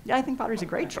choice. Yeah, I think pottery's a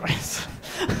great choice.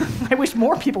 I wish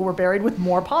more people were buried with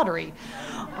more pottery.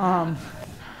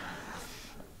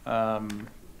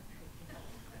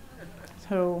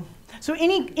 So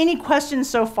any questions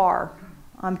so far?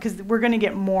 Because we're going to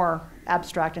get more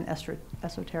abstract and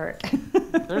esoteric.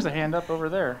 There's a hand up over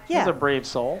there. Yeah. There's a brave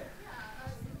soul.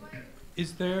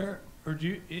 Is there,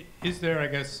 I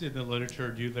guess, in the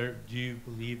literature, do you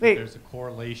believe Wait. that there's a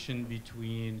correlation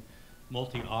between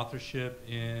multi-authorship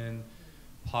in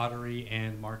pottery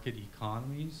and market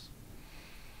economies?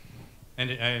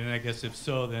 And I guess if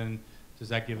so, then does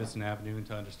that give us an avenue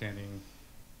into understanding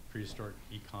prehistoric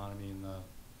economy in the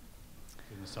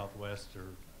Southwest? Or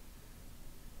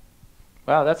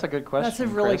Wow, that's a good question. That's a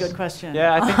really Chris. good question.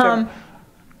 Yeah, I think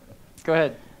go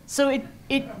ahead. So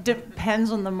it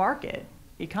depends on the market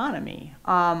economy.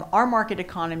 Our market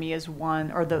economy is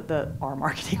one, or our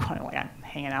market economy, like I'm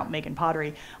hanging out making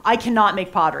pottery. I cannot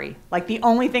make pottery. Like the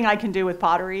only thing I can do with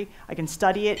pottery, I can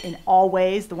study it in all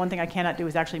ways. The one thing I cannot do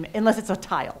is actually, unless it's a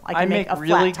tile. I can make a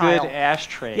really flat tile. good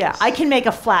ashtrays. Yeah, I can make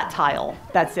a flat tile.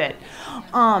 That's it.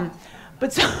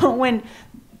 But so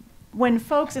when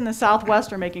folks in the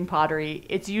Southwest are making pottery,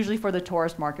 it's usually for the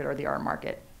tourist market or the art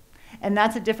market. And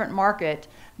that's a different market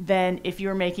than if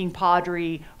you're making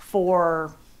pottery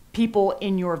for people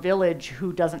in your village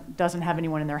who doesn't have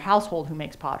anyone in their household who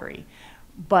makes pottery.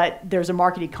 But there's a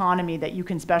market economy that you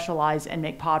can specialize and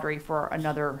make pottery for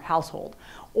another household.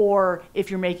 Or if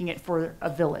you're making it for a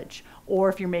village. Or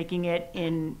if you're making it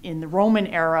in the Roman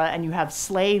era and you have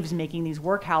slaves making these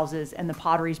workhouses and the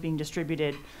pottery is being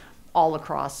distributed all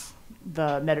across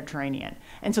the Mediterranean.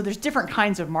 And so there's different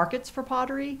kinds of markets for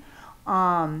pottery.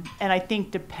 And I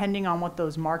think depending on what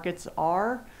those markets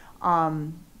are,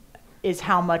 is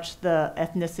how much the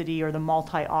ethnicity or the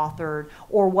multi-authored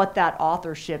or what that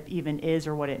authorship even is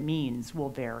or what it means will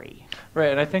vary. Right,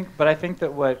 and I think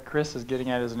that what Chris is getting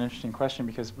at is an interesting question,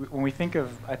 because when we think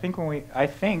of, I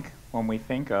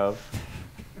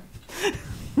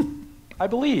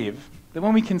believe that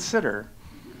when we consider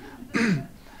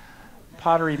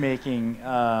pottery making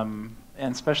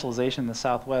and specialization in the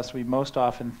Southwest, we most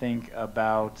often think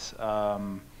about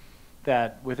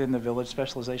that within the village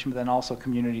specialization, but then also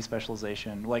community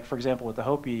specialization. Like, for example, with the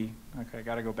Hopi, okay, I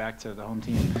got to go back to the home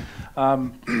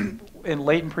team. In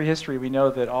latent prehistory, we know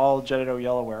that all Jeddo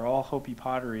yellowware, all Hopi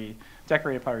pottery,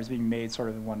 decorated pottery, is being made sort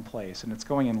of in one place, and it's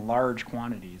going in large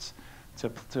quantities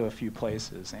to a few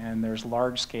places. And there's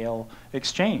large-scale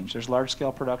exchange. There's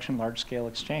large-scale production, large-scale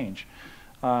exchange.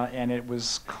 And it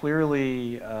was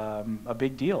clearly a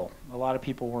big deal. A lot of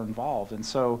people were involved. And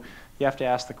so you have to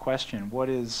ask the question, what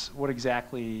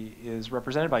exactly is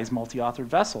represented by these multi-authored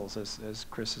vessels, as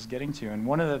Chris is getting to? And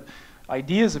one of the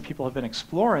ideas that people have been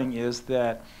exploring is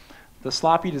that the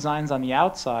sloppy designs on the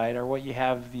outside are what you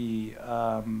have the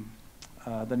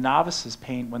novices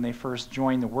paint when they first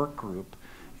join the work group.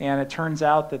 And it turns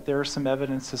out that there's some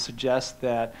evidence to suggest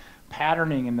that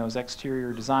patterning in those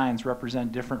exterior designs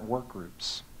represent different work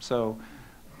groups. So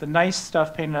the nice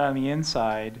stuff painted on the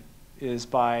inside is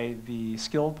by the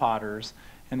skilled potters,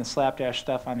 and the slapdash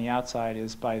stuff on the outside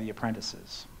is by the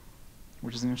apprentices,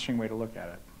 which is an interesting way to look at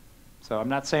it. So I'm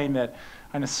not saying that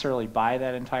I necessarily buy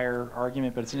that entire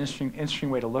argument, but it's an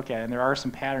interesting way to look at it, and there are some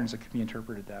patterns that could be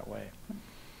interpreted that way.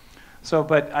 So,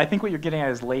 but I think what you're getting at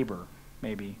is labor,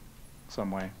 maybe, some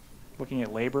way. Looking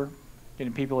at labor,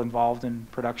 getting people involved in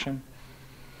production.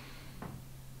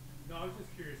 I was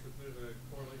just curious if there's a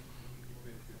correlation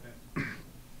between the two things.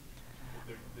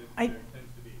 I- There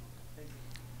tends to be.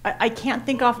 I can't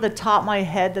think off the top of my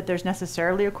head that there's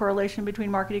necessarily a correlation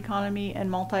between market economy and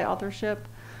multi-authorship.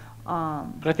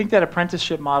 But I think that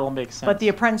apprenticeship model makes sense. But the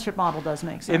apprenticeship model does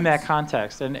make sense. in that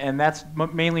context, and that's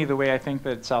mainly the way I think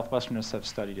that Southwesternists have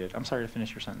studied it. I'm sorry to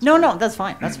finish your sentence. No, no, that's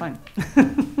fine. That's fine.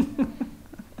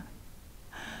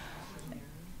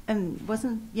 And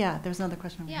there was another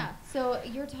question. over Yeah, here. so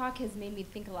your talk has made me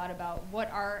think a lot about what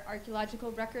our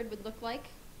archaeological record would look like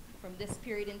from this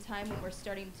period in time when we're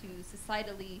starting to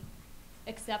societally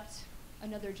accept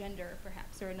another gender,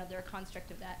 perhaps, or another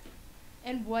construct of that.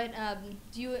 And what,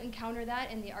 do you encounter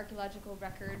that in the archaeological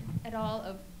record at all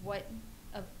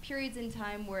of periods in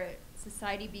time where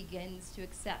society begins to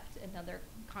accept another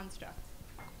construct?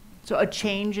 So a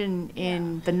change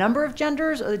in the number of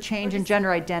genders, or the change in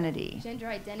gender identity? Gender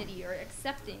identity or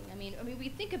accepting. I mean, we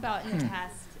think about in the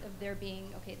past of there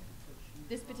being, okay,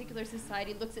 this particular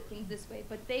society looks at things this way,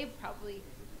 but they probably,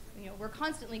 we're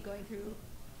constantly going through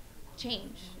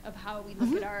change of how we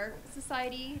look at our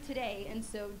society today. And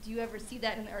so do you ever see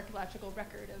that in the archaeological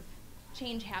record of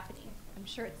change happening? I'm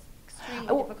sure it's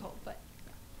extremely difficult, but.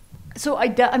 So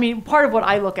I mean, part of what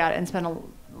I look at and spend a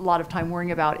lot of time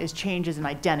worrying about is changes in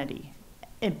identity,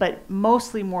 but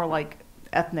mostly more like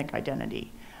ethnic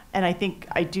identity. And I think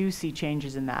I do see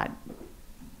changes in that.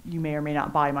 You may or may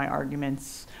not buy my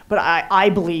arguments, but I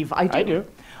believe I do. I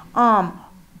do.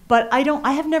 But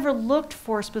I have never looked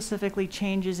for specifically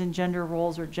changes in gender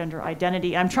roles or gender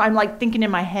identity. I'm like thinking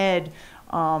in my head,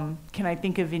 can I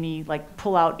think of any,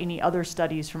 pull out any other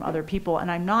studies from other people?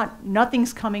 And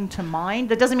nothing's coming to mind.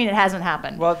 That doesn't mean it hasn't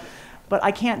happened. Well, but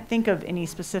I can't think of any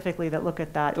specifically that look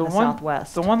at that in the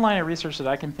Southwest. The one line of research that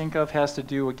I can think of has to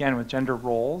do, again, with gender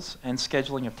roles and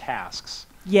scheduling of tasks.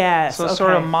 Yes, So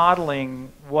sort of modeling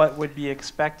what would be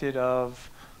expected of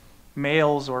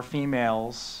males or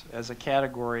females as a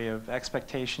category of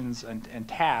expectations and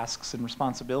tasks and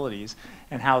responsibilities,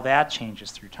 and how that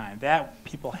changes through time. That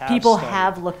people have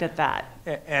studied. Looked at that.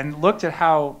 And looked at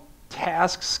how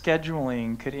task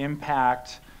scheduling could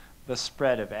impact the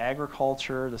spread of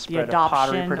agriculture, the spread of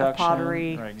pottery production.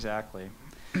 Right, exactly.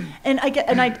 And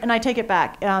I take it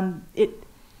back.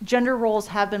 Gender roles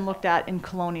have been looked at in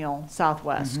colonial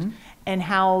Southwest, and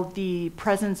how the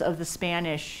presence of the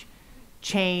Spanish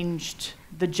changed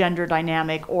the gender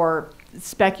dynamic, or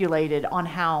speculated on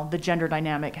how the gender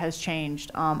dynamic has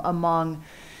changed among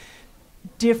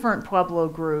different Pueblo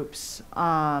groups,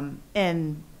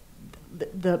 and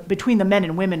between the men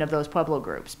and women of those Pueblo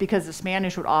groups, because the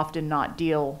Spanish would often not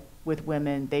deal with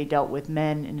women. They dealt with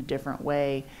men in a different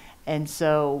way. And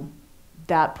so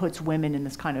that puts women in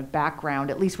this kind of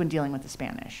background, at least when dealing with the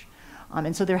Spanish.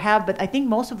 And so but I think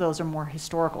most of those are more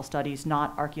historical studies,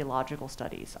 not archaeological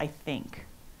studies, I think.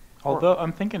 Although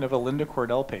I'm thinking of a Linda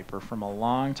Cordell paper from a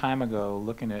long time ago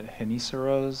looking at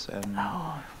Geniceros and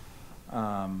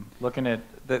looking at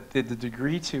the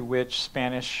degree to which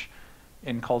Spanish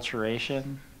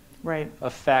enculturation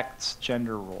affects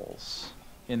gender roles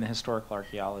in the historical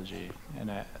archaeology.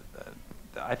 And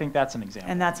I think that's an example.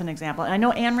 And that's an example. And I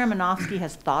know Anne Romanovsky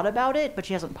has thought about it, but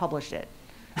she hasn't published it.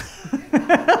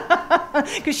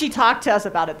 Because she talked to us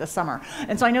about it this summer.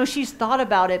 And so I know she's thought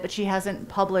about it, but she hasn't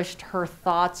published her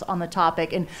thoughts on the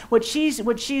topic. And what she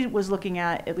was looking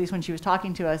at least when she was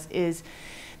talking to us, is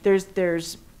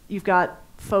you've got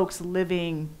folks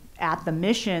living at the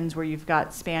missions where you've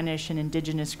got Spanish and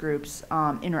indigenous groups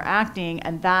interacting,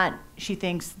 and that she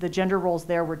thinks the gender roles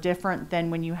there were different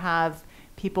than when you have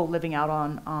people living out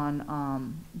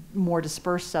on more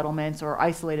dispersed settlements or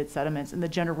isolated settlements, and the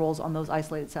gender roles on those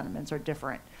isolated settlements are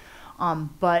different.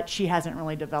 But she hasn't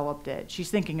really developed it. She's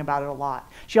thinking about it a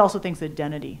lot. She also thinks that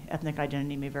ethnic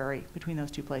identity may vary between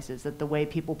those two places, that the way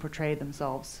people portray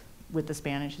themselves with the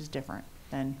Spanish is different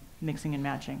than mixing and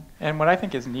matching. And what I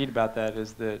think is neat about that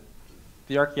is that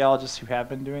the archaeologists who have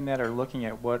been doing that are looking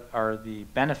at what are the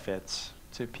benefits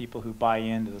to people who buy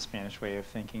into the Spanish way of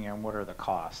thinking, and what are the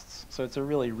costs. So it's a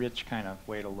really rich kind of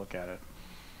way to look at it.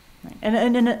 Right.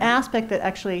 And an aspect that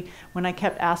actually, when I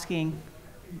kept asking,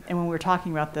 and when we were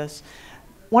talking about this,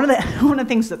 one of the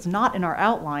things that's not in our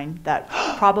outline that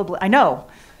probably, I know,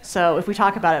 so if we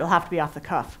talk about it, it'll have to be off the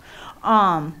cuff,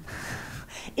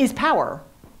 is power.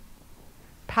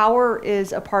 Power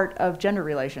is a part of gender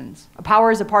relations.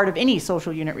 Power is a part of any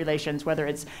social unit relations, whether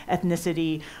it's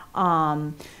ethnicity,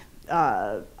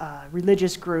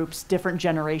 religious groups, different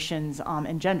generations,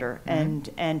 and gender.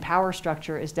 And power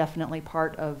structure is definitely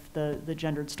part of the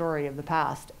gendered story of the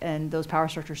past, and those power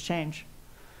structures change.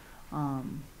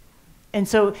 And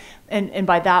so, and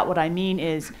by that what I mean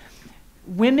is,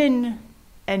 women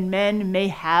and men may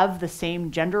have the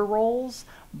same gender roles,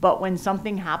 but when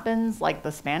something happens, like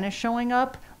the Spanish showing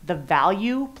up, the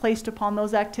value placed upon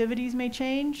those activities may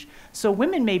change. So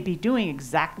women may be doing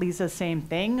exactly the same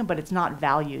thing, but it's not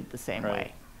valued the same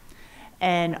way.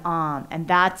 And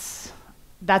that's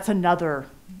another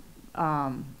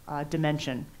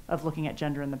dimension of looking at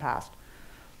gender in the past.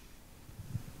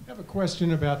 I have a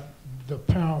question about the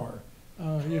power.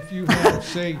 If you have,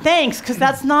 say... Thanks, because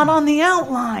that's not on the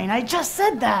outline. I just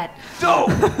said that. No!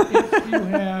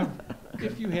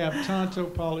 If you have tanto,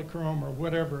 polychrome, or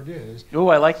whatever it is... Oh,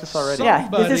 I like this already. Yeah,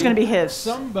 this is going to be his.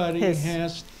 Somebody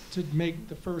has to make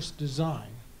the first design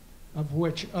of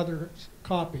which others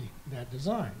copy that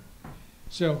design.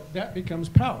 So that becomes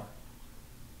power,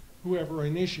 whoever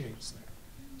initiates that.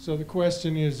 So the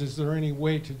question is there any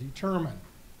way to determine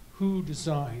who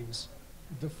designs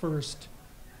the first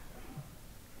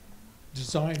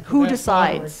design for who that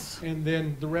decides? fabric, and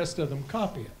then the rest of them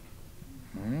copy it?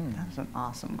 That's an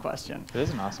awesome question. It is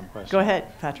an awesome question. Go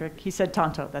ahead, Patrick. He said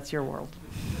tanto. That's your world.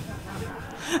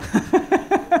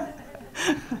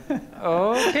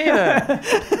 Okay then.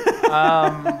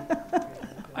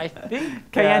 I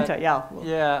think Cayenta, yeah.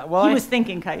 Yeah. Well, he was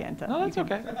thinking Cayenta. No, that's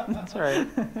okay. That's all right.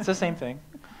 It's the same thing.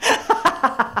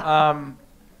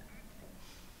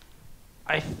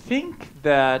 I think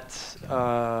that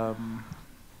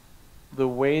the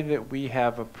way that we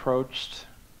have approached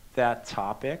that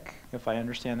topic, if I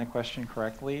understand the question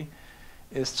correctly,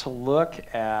 is to look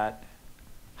at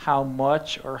how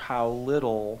much or how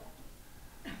little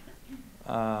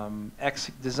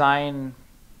design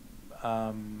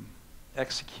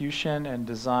execution and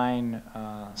design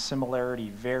similarity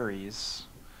varies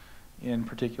in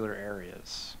particular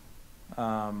areas.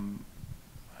 I'm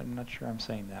not sure I'm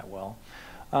saying that well.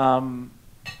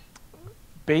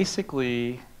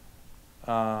 Basically,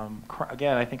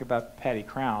 again, I think about Patty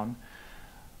Crown.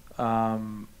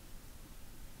 The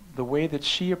way that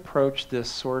she approached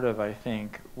this sort of, I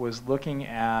think, was looking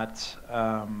at,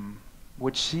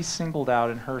 which she singled out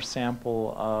in her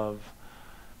sample of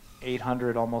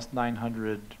 800, almost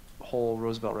 900 whole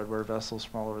Roosevelt redware vessels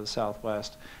from all over the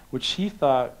Southwest, which she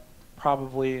thought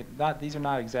probably, these are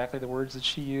not exactly the words that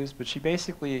she used, but she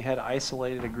basically had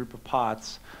isolated a group of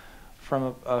pots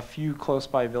from a few close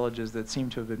by villages that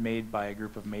seemed to have been made by a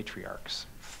group of matriarchs.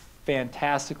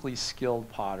 Fantastically skilled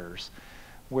potters,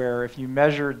 where if you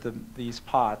measured these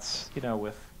pots,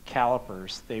 with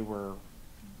calipers,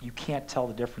 you can't tell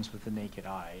the difference with the naked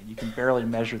eye. You can barely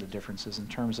measure the differences in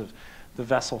terms of the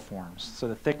vessel forms. So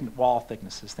the wall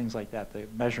thicknesses, things like that, the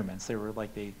measurements, they were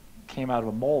like they came out of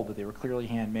a mold, but they were clearly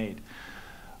handmade.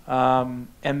 And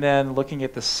then looking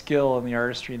at the skill and the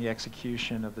artistry and the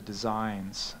execution of the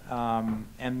designs.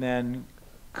 And then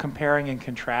comparing and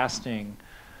contrasting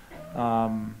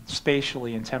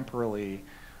spatially and temporally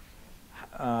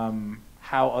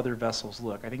how other vessels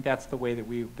look. I think that's the way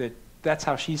that's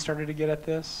how she started to get at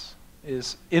this,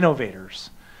 is innovators,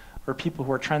 or people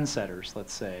who are trendsetters,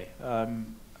 let's say.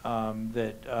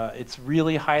 It's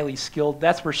really highly skilled.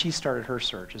 That's where she started her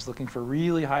search, is looking for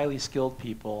really highly skilled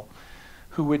people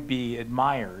who would be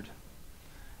admired,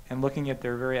 and looking at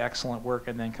their very excellent work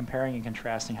and then comparing and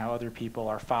contrasting how other people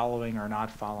are following or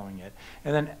not following it.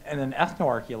 And then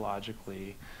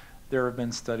ethnoarchaeologically, there have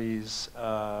been studies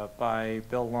by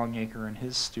Bill Longacre and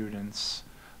his students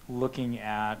looking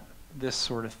at this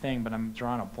sort of thing, but I'm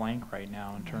drawing a blank right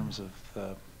now in terms of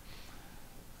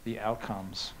the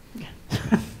outcomes.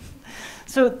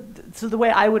 So the way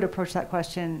I would approach that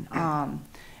question,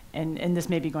 and this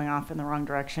may be going off in the wrong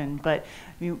direction, but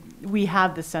we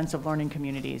have this sense of learning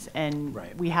communities, and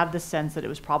we have this sense that it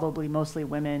was probably mostly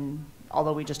women,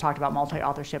 although we just talked about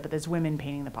multi-authorship, but there's women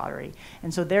painting the pottery.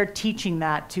 And so they're teaching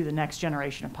that to the next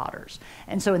generation of potters.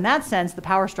 And so in that sense, the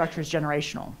power structure is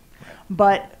generational.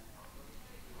 But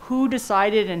who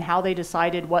decided and how they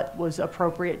decided what was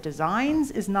appropriate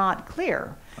designs is not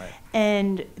clear.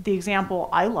 And the example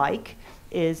I like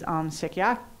is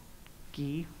Sekyaki.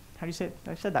 How do you say it?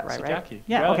 I said that right, right?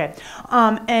 Yeah, okay.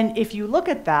 And if you look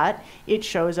at that, it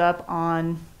shows up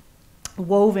on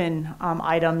woven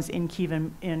items in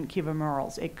Kiva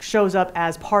murals. It shows up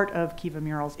as part of Kiva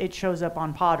murals. It shows up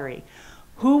on pottery.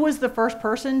 Who was the first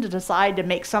person to decide to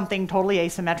make something totally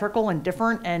asymmetrical and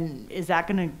different, and is that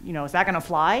gonna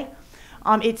fly?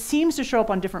 It seems to show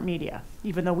up on different media,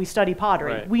 even though we study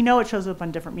pottery. We know it shows up on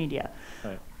different media.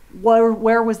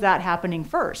 Where was that happening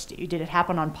first? Did it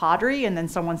happen on pottery, and then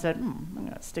someone said, I'm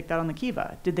gonna stick that on the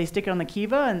Kiva? Did they stick it on the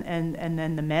Kiva, and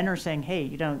then the men are saying, hey,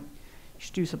 you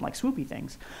should do some like swoopy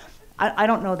things? I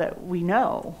don't know that we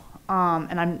know,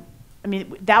 and I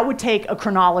mean, that would take a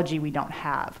chronology we don't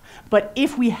have. But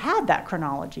if we had that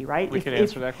chronology, right? We could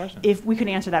answer that question. If we could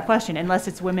answer that question, unless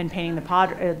it's women painting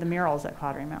the murals at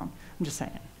Pottery Mound. I'm just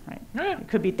saying, right? Yeah. It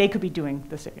could be, they could be doing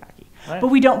the Suyaki. Right. But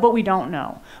we don't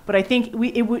know. But I think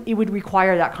it would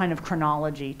require that kind of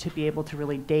chronology to be able to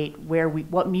really date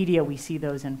what media we see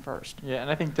those in first. Yeah, and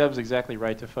I think Deb's exactly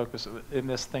right to focus in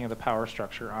this thing of the power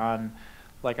structure on,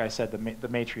 like I said, the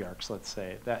matriarchs. Let's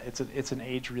say that it's an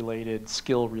age-related,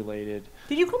 skill-related.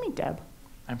 Did you call me Deb?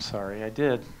 I'm sorry, I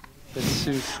did. It's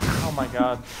Sue. Oh my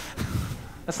God.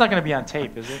 That's not going to be on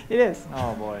tape, is it? It is.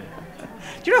 Oh boy.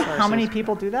 Do you know Sorry, how many Susan.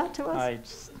 people do that to us? I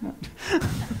just,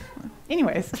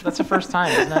 Anyways. that's the first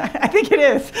time, isn't it? I think it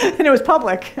is. And it was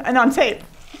public and on tape.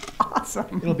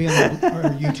 Awesome. It'll be on our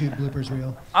YouTube bloopers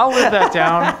reel. I'll live that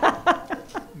down.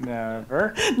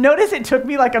 Never. Notice it took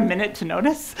me like a minute to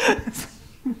notice.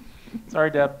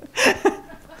 Sorry, Deb.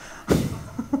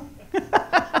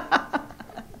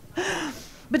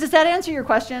 But does that answer your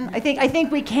question? I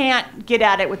think we can't get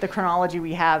at it with the chronology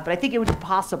we have, but I think it would be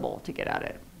possible to get at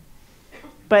it.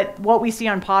 But what we see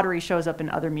on pottery shows up in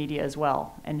other media as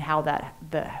well, and how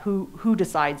who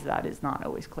decides that is not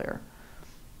always clear.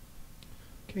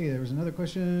 Okay, there was another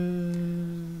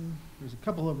question. There's a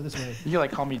couple over this way. You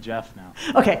like call me Jeff now.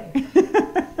 Okay.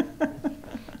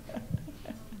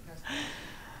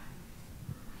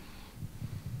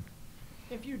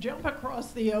 If you jump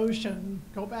across the ocean,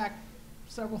 go back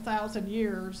several thousand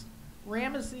years,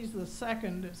 Ramesses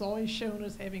II is always shown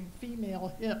as having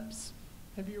female hips.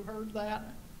 Have you heard that?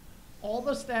 All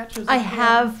the statues. I of him-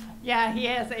 have. Yeah, he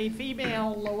has a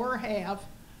female lower half,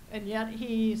 and yet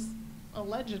he's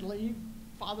allegedly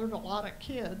fathered a lot of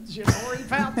kids, you know, or he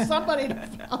found somebody to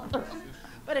father them.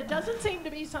 But it doesn't seem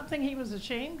to be something he was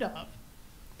ashamed of,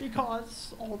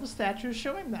 because all the statues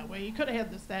show him that way. He could have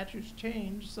had the statues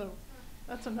changed, so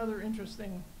that's another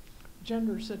interesting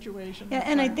gender situation. Yeah,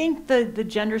 and I think the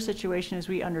gender situation as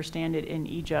we understand it in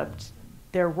Egypt,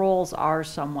 their roles are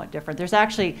somewhat different. There's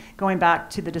actually, going back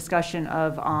to the discussion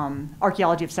of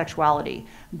archaeology of sexuality,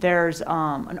 there's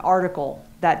an article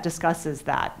that discusses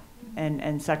that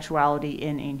and sexuality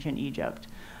in ancient Egypt.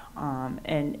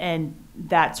 And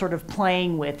that sort of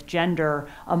playing with gender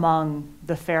among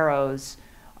the pharaohs,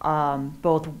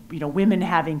 both women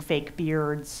having fake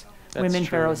beards, That's women true,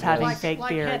 pharaohs yeah. having like fake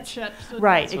beards. Hatshepsut.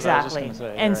 Right, That's what I was just exactly. gonna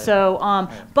say, And right. so,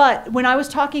 but when I was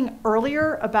talking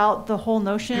earlier about the whole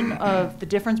notion of the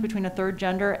difference between a third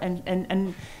gender,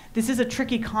 and this is a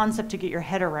tricky concept to get your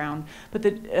head around, but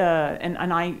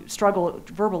and I struggle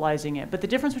verbalizing it, but the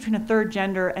difference between a third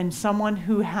gender and someone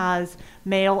who has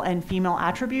male and female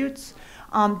attributes,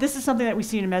 this is something that we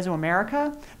see in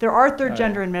Mesoamerica. There are third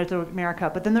gender in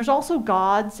Mesoamerica, but then there's also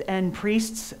gods and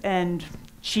priests and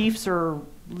chiefs or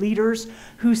leaders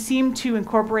who seem to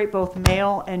incorporate both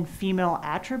male and female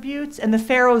attributes, and the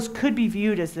pharaohs could be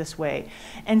viewed as this way.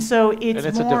 And so it's And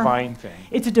it's more, a divine thing.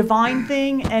 It's a divine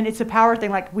thing, and it's a power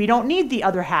thing. Like, we don't need the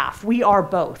other half. We are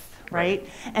both, right?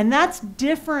 And that's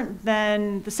different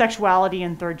than the sexuality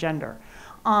in third gender.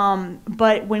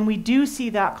 But when we do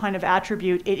see that kind of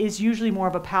attribute, it is usually more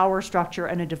of a power structure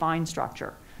and a divine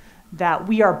structure, that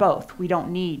we are both. We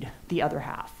don't need the other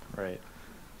half. Right.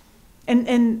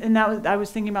 And that was, I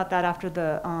was thinking about that after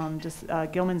the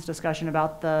Gilman's discussion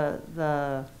about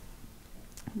the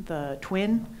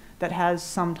twin that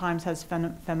sometimes has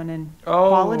feminine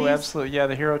qualities. Oh, absolutely. Yeah,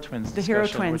 the hero twins. The hero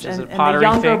discussion, twins which is and a pottery the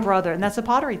younger thing. brother, and that's a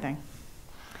pottery thing.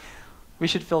 We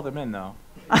should fill them in, though.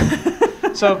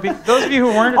 So those of you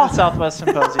who weren't at the Southwest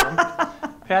Symposium,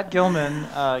 Pat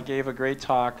Gilman gave a great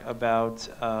talk about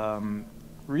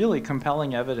really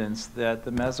compelling evidence that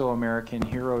the Mesoamerican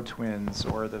hero twins,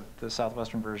 or the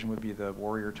Southwestern version would be the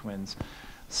warrior twins,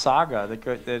 saga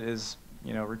that is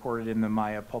recorded in the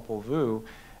Maya Popol Vuh,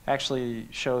 actually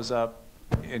shows up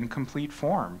in complete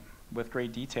form with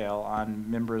great detail on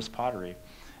Mimbres pottery.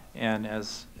 And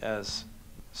as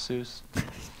Seuss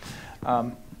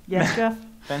Yes, Jeff?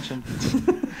 mentioned,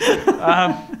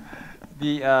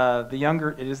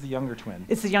 it is the younger twin.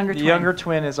 It's the younger twin. The younger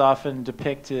twin is often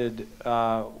depicted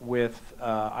with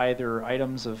either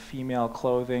items of female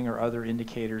clothing or other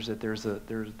indicators that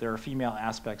there are female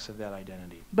aspects of that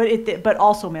identity. But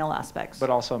also male aspects. But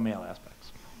also male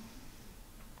aspects.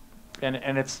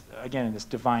 And it's, again, in this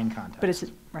divine context. But it's,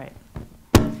 right.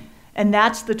 And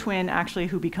that's the twin actually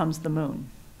who becomes the moon,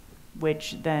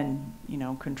 which then,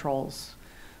 controls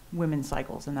women's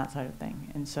cycles and that side of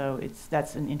thing. And so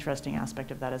that's an interesting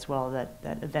aspect of that as well,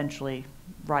 that eventually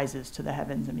rises to the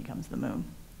heavens and becomes the moon.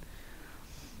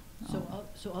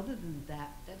 So other than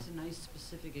that, that's a nice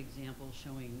specific example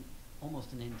showing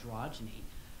almost an androgyny.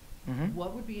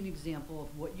 what would be an example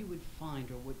of what you would find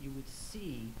or what you would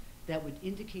see that would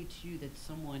indicate to you that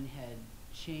someone had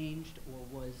changed or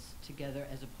was together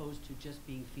as opposed to just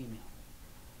being female?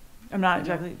 I'm not You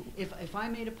know, exactly. if I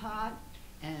made a pot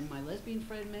and my lesbian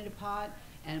friend made a pot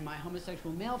and my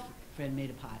homosexual male friend made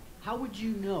a pot, how would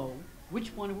you know which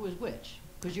one was which?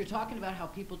 Because you're talking about how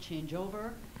people change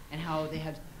over and how they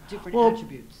have different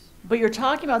attributes. But you're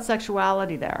talking about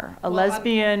sexuality there. A Well,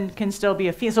 lesbian can still be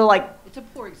a female. So like, It's a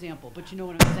poor example, but you know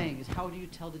what I'm saying is how do you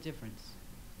tell the difference?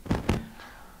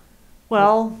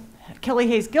 well, Kelly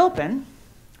Hayes Gilpin,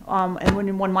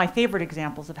 and one of my favorite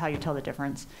examples of how you tell the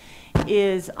difference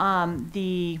is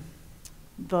the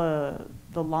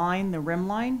line, the rim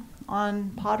line on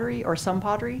pottery or some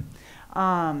pottery.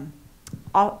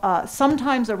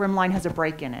 Sometimes a rim line has a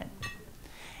break in it.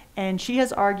 And she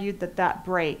has argued that that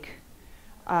break,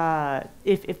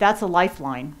 if that's a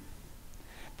lifeline,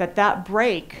 that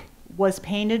break was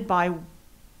painted by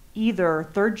either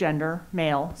third gender,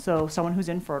 male, so someone who's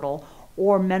infertile,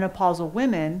 or menopausal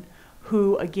women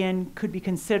who, again, could be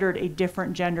considered a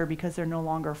different gender because they're no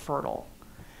longer fertile.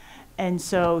 And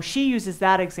so she uses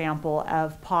that example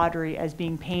of pottery as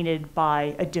being painted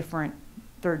by a different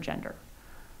third gender.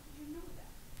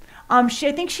 I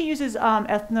think she uses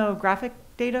ethnographic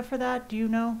data for that. Do you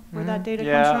know where that data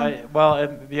comes from? Well,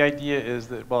 the idea is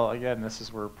that, well, again, this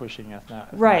is where we're pushing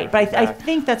Right, but I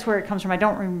think that's where it comes from. I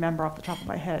don't remember off the top of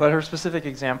my head. But her specific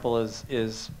example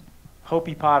is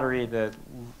Hopi pottery that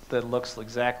looks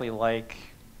exactly like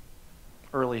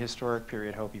early historic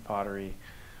period Hopi pottery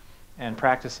and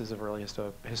practices of early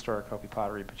historic Hopi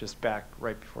pottery, but just back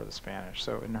right before the Spanish.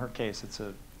 So in her case, it's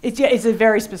a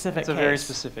very specific case. It's a very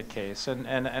specific case.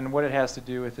 And what it has to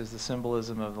do with is the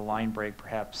symbolism of the line break,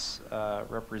 perhaps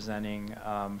representing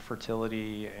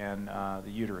fertility and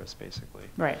the uterus, basically.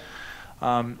 Right.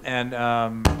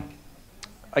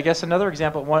 I guess another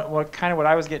example, what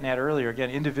I was getting at earlier, again,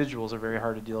 individuals are very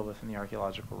hard to deal with in the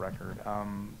archaeological record.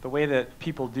 The way that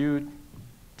people do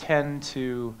tend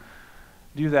to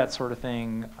do that sort of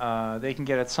thing, they can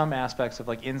get at some aspects of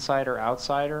like insider,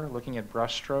 outsider, looking at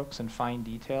brush strokes and fine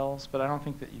details, but I don't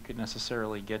think that you could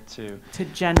necessarily get to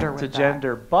gender with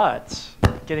gender. But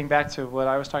getting back to what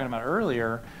I was talking about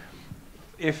earlier,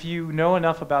 if you know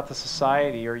enough about the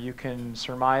society, or you can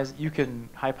surmise, you can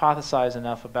hypothesize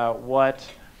enough about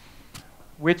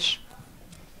which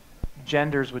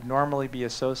genders would normally be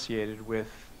associated with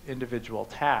individual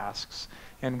tasks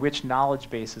and which knowledge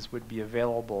bases would be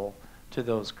available to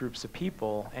those groups of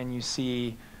people, and you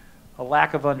see a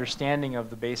lack of understanding of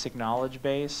the basic knowledge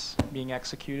base being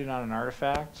executed on an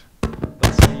artifact.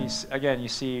 Let's see, again, you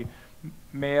see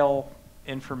male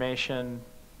information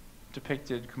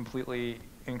depicted completely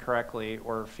incorrectly,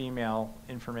 or female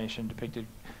information depicted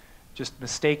just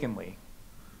mistakenly,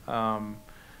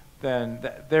 then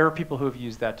there are people who have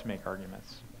used that to make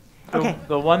arguments. Okay.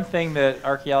 The one thing that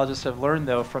archaeologists have learned,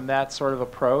 though, from that sort of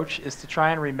approach is to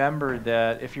try and remember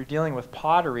that if you're dealing with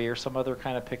pottery or some other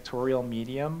kind of pictorial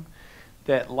medium,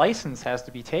 that license has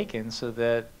to be taken so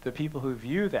that the people who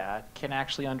view that can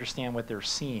actually understand what they're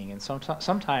seeing. And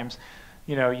sometimes,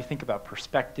 you know, you think about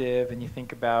perspective and you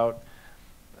think about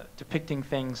depicting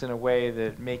things in a way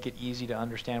that make it easy to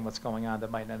understand what's going on that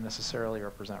might not necessarily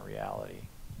represent reality.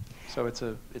 So it's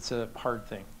a hard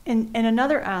thing. And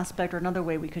another aspect, or another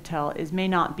way we could tell, is may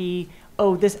not be,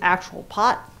 oh, this actual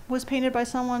pot was painted by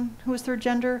someone who was third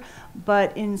gender,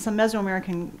 but in some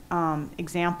Mesoamerican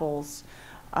examples,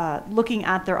 looking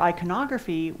at their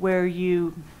iconography, where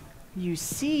you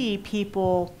see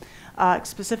people,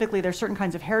 specifically there's certain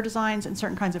kinds of hair designs and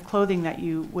certain kinds of clothing that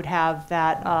you would have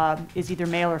that is either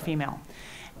male or female.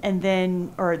 And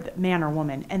then, or man or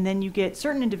woman, and then you get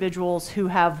certain individuals who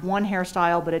have one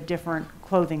hairstyle but a different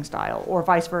clothing style, or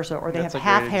vice versa, or they have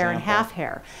half hair and half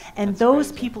hair. And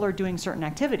those people are doing certain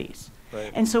activities. Right.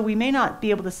 And so we may not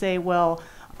be able to say, well,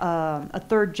 a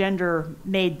third gender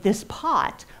made this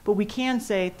pot, but we can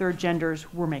say third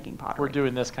genders were making pottery. We're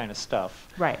doing this kind of stuff.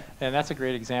 Right. And that's a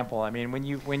great example. I mean, when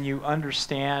you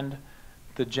understand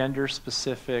the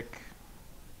gender-specific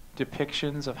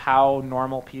depictions of how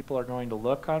normal people are going to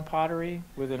look on pottery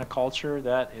within a culture,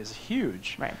 that is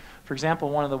huge. Right. For example,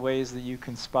 one of the ways that you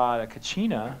can spot a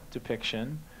Kachina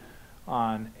depiction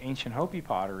on ancient Hopi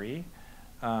pottery,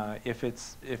 if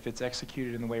it's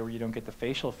executed in the way where you don't get the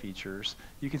facial features,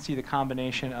 you can see the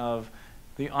combination of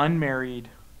the unmarried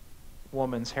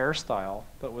woman's hairstyle,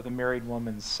 but with a married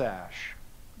woman's sash.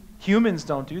 Humans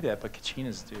don't do that, but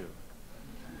Kachinas do.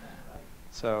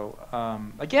 So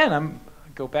again,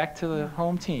 go back to the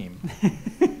home team.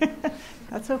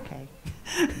 That's okay.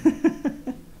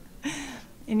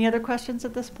 Any other questions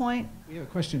at this point? We have a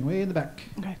question way in the back.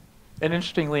 Okay. And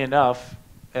interestingly enough,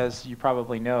 as you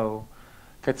probably know,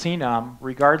 Katsinam,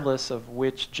 regardless of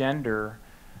which gender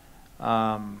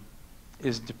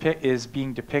is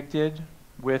being depicted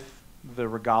with the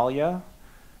regalia,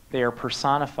 they are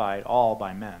personified all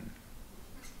by men,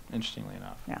 interestingly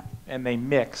enough. Yeah. And they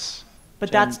mix.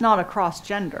 But that's not a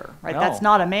cross-gender, right? No. That's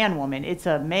not a man-woman. It's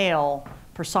a male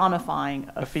personifying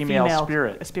a female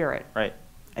spirit. A spirit. Right.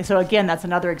 And so again, that's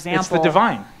another example. It's the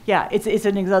divine. Yeah, it's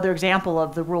another example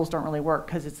of the rules don't really work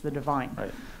because it's the divine.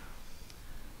 Right.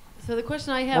 So the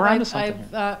question I have,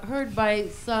 I've heard by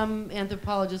some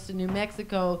anthropologists in New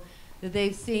Mexico that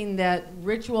they've seen that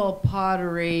ritual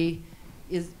pottery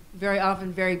is very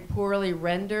often very poorly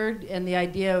rendered, and the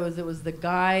idea was it was the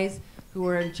guys who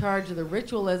were in charge of the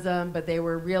ritualism, but they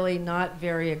were really not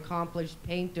very accomplished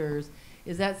painters.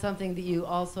 Is that something that you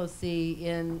also see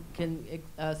can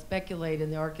speculate in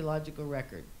the archaeological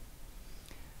record?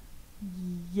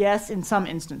 Yes, in some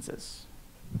instances.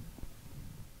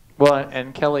 Well,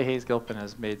 and Kelly Hayes Gilpin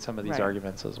has made some of these Right.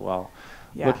 arguments as well,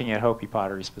 Yeah. looking at Hopi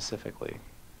pottery specifically.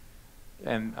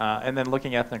 And then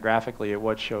looking ethnographically at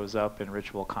what shows up in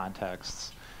ritual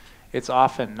contexts. It's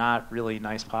often not really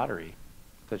nice pottery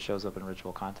that shows up in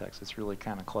ritual contexts. It's really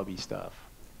kind of clubby stuff.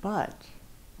 But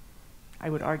I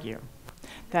would argue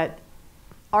that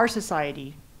our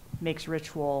society makes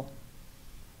ritual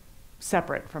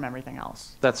separate from everything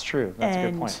else. That's true. That's a good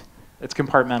And point. It's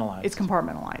compartmentalized. It's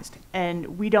compartmentalized.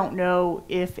 And we don't know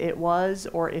if it was,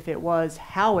 or if it was,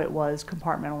 how it was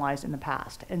compartmentalized in the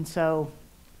past. And so,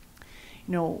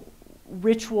 you know,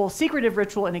 secretive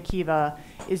ritual in a kiva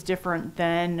is different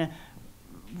than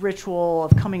ritual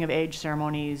of coming of age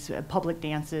ceremonies, public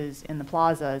dances in the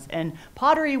plazas. And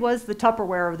pottery was the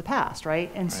Tupperware of the past,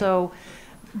 right? And so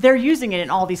they're using it in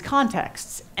all these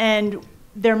contexts. And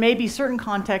there may be certain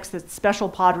contexts that special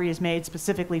pottery is made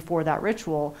specifically for that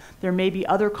ritual. There may be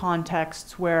other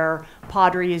contexts where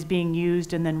pottery is being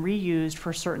used and then reused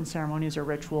for certain ceremonies or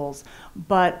rituals.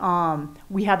 But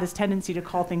we have this tendency to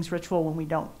call things ritual when we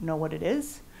don't know what it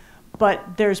is.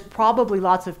 But there's probably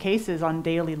lots of cases on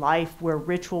daily life where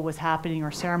ritual was happening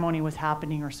or ceremony was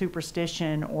happening or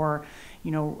superstition or,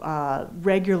 you know,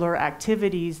 regular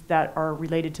activities that are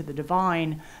related to the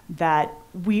divine that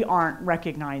we aren't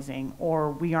recognizing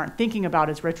or we aren't thinking about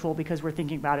as ritual because we're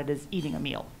thinking about it as eating a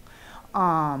meal.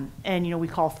 And, you know, we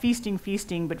call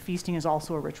feasting, but feasting is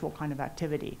also a ritual kind of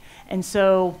activity. And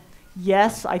so,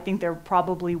 yes, I think there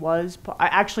probably was, I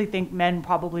actually think men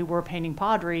probably were painting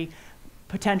pottery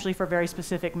potentially for very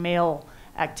specific male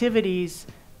activities,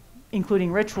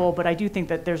 including ritual, but I do think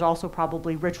that there's also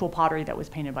probably ritual pottery that was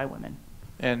painted by women.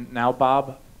 And now,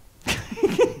 Bob,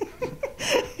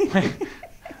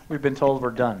 we've been told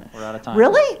we're done. We're out of time.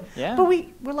 Really? Yeah. But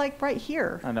we're like right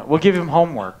here. I know. We'll give him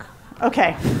homework.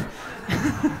 Okay.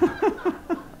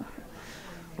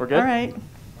 We're good? All right.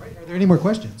 Are there any more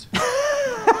questions?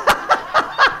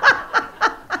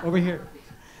 Over here.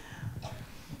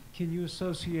 Can you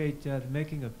associate the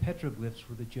making of petroglyphs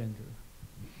with a gender?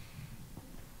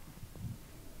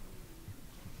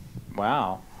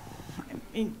 Wow. I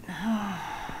mean,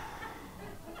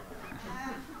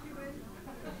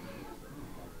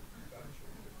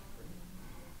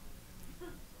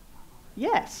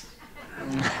 yes.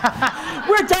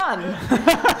 We're done.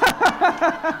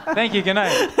 Thank you. Good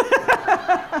night.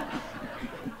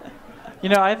 You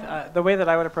know, the way that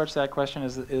I would approach that question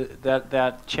is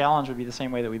that challenge would be the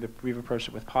same way that we've approached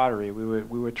it with pottery.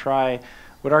 We would try,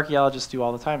 what archaeologists do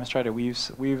all the time is try to weave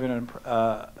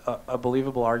a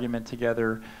believable argument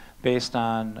together based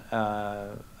on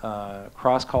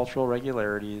cross-cultural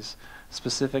regularities,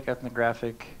 specific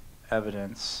ethnographic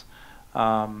evidence,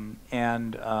 and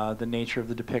the nature of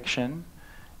the depiction,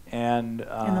 and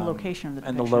the location of the depiction.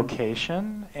 And the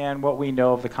location, and what we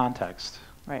know of the context.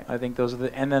 Right. I think those are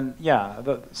the, and then, yeah,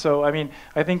 so, I mean,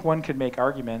 I think one could make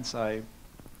arguments. I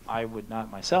would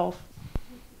not myself,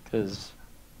 because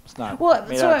it's not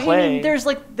made out of clay. I mean, there's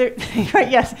like, right,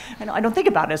 yes, I don't think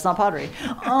about it, it's not pottery.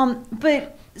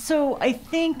 But, so I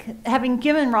think, having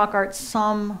given rock art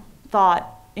some thought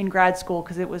in grad school,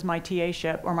 because it was my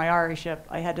TA-ship, or my RA-ship,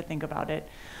 I had to think about it.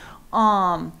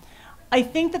 I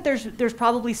think that there's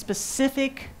probably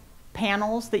specific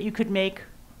panels that you could make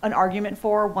an argument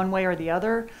for one way or the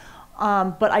other,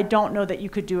 but I don't know that you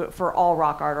could do it for all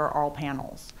rock art or all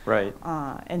panels. Right.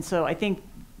 And so I think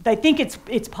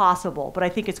it's possible, but I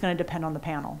think it's going to depend on the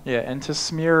panel. Yeah, and to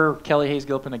smear Kelly Hayes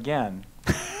Gilpin again,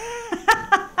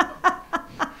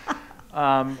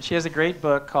 she has a great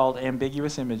book called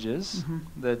Ambiguous Images.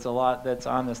 That's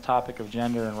on this topic of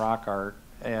gender and rock art,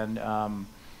 and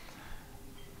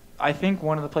I think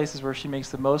one of the places where she makes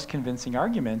the most convincing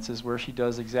arguments is where she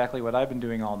does exactly what I've been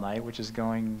doing all night, which is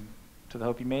going to the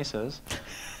Hopi Mesas.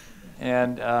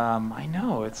 And I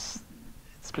know, it's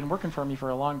been working for me for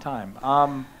a long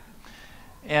time.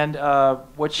 And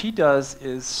what she does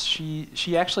is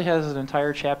she actually has an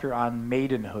entire chapter on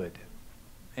maidenhood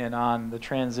and on the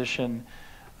transition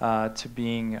to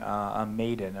being a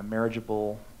maiden, a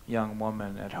marriageable young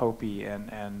woman at Hopi,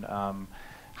 and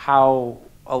how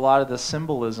a lot of the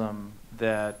symbolism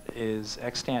that is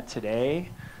extant today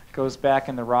goes back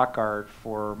in the rock art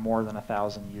for more than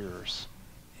 1,000 years.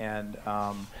 And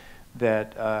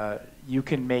that you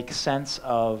can make sense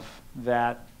of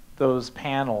those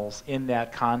panels in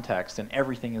that context, and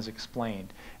everything is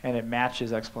explained. And it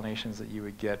matches explanations that you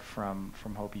would get from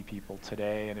Hopi people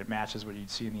today, and it matches what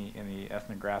you'd see in the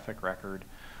ethnographic record.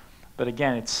 But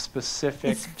again, it's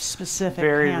specific. It's specific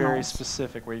very, panels. very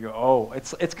specific, where you go, oh,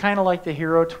 it's kind of like the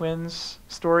Hero Twins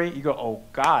story. You go, oh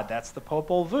God, that's the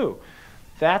Popol Vuh.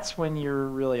 That's when you're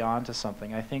really onto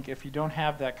something. I think if you don't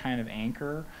have that kind of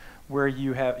anchor, where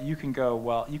you can go,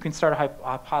 well, you can start a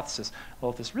hypothesis.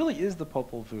 Well, if this really is the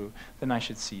Popol Vuh, then I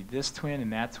should see this twin,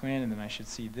 and then I should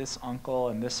see this uncle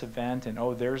and this event, and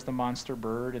oh, there's the monster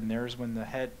bird, and there's when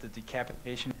the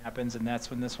decapitation happens, and that's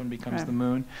when this one becomes the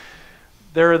moon.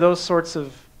 There are those sorts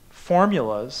of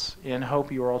formulas in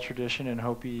Hopi oral tradition and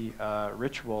Hopi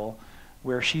ritual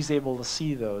where she's able to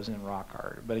see those in rock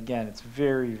art. But again, it's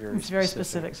very, very specific. Very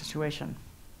specific situation.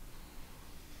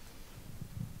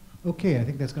 Okay, I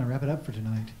think that's going to wrap it up for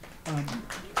tonight.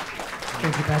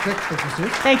 Thank you, Patrick. Thank you, Sue.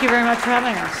 Thank you very much for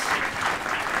having us.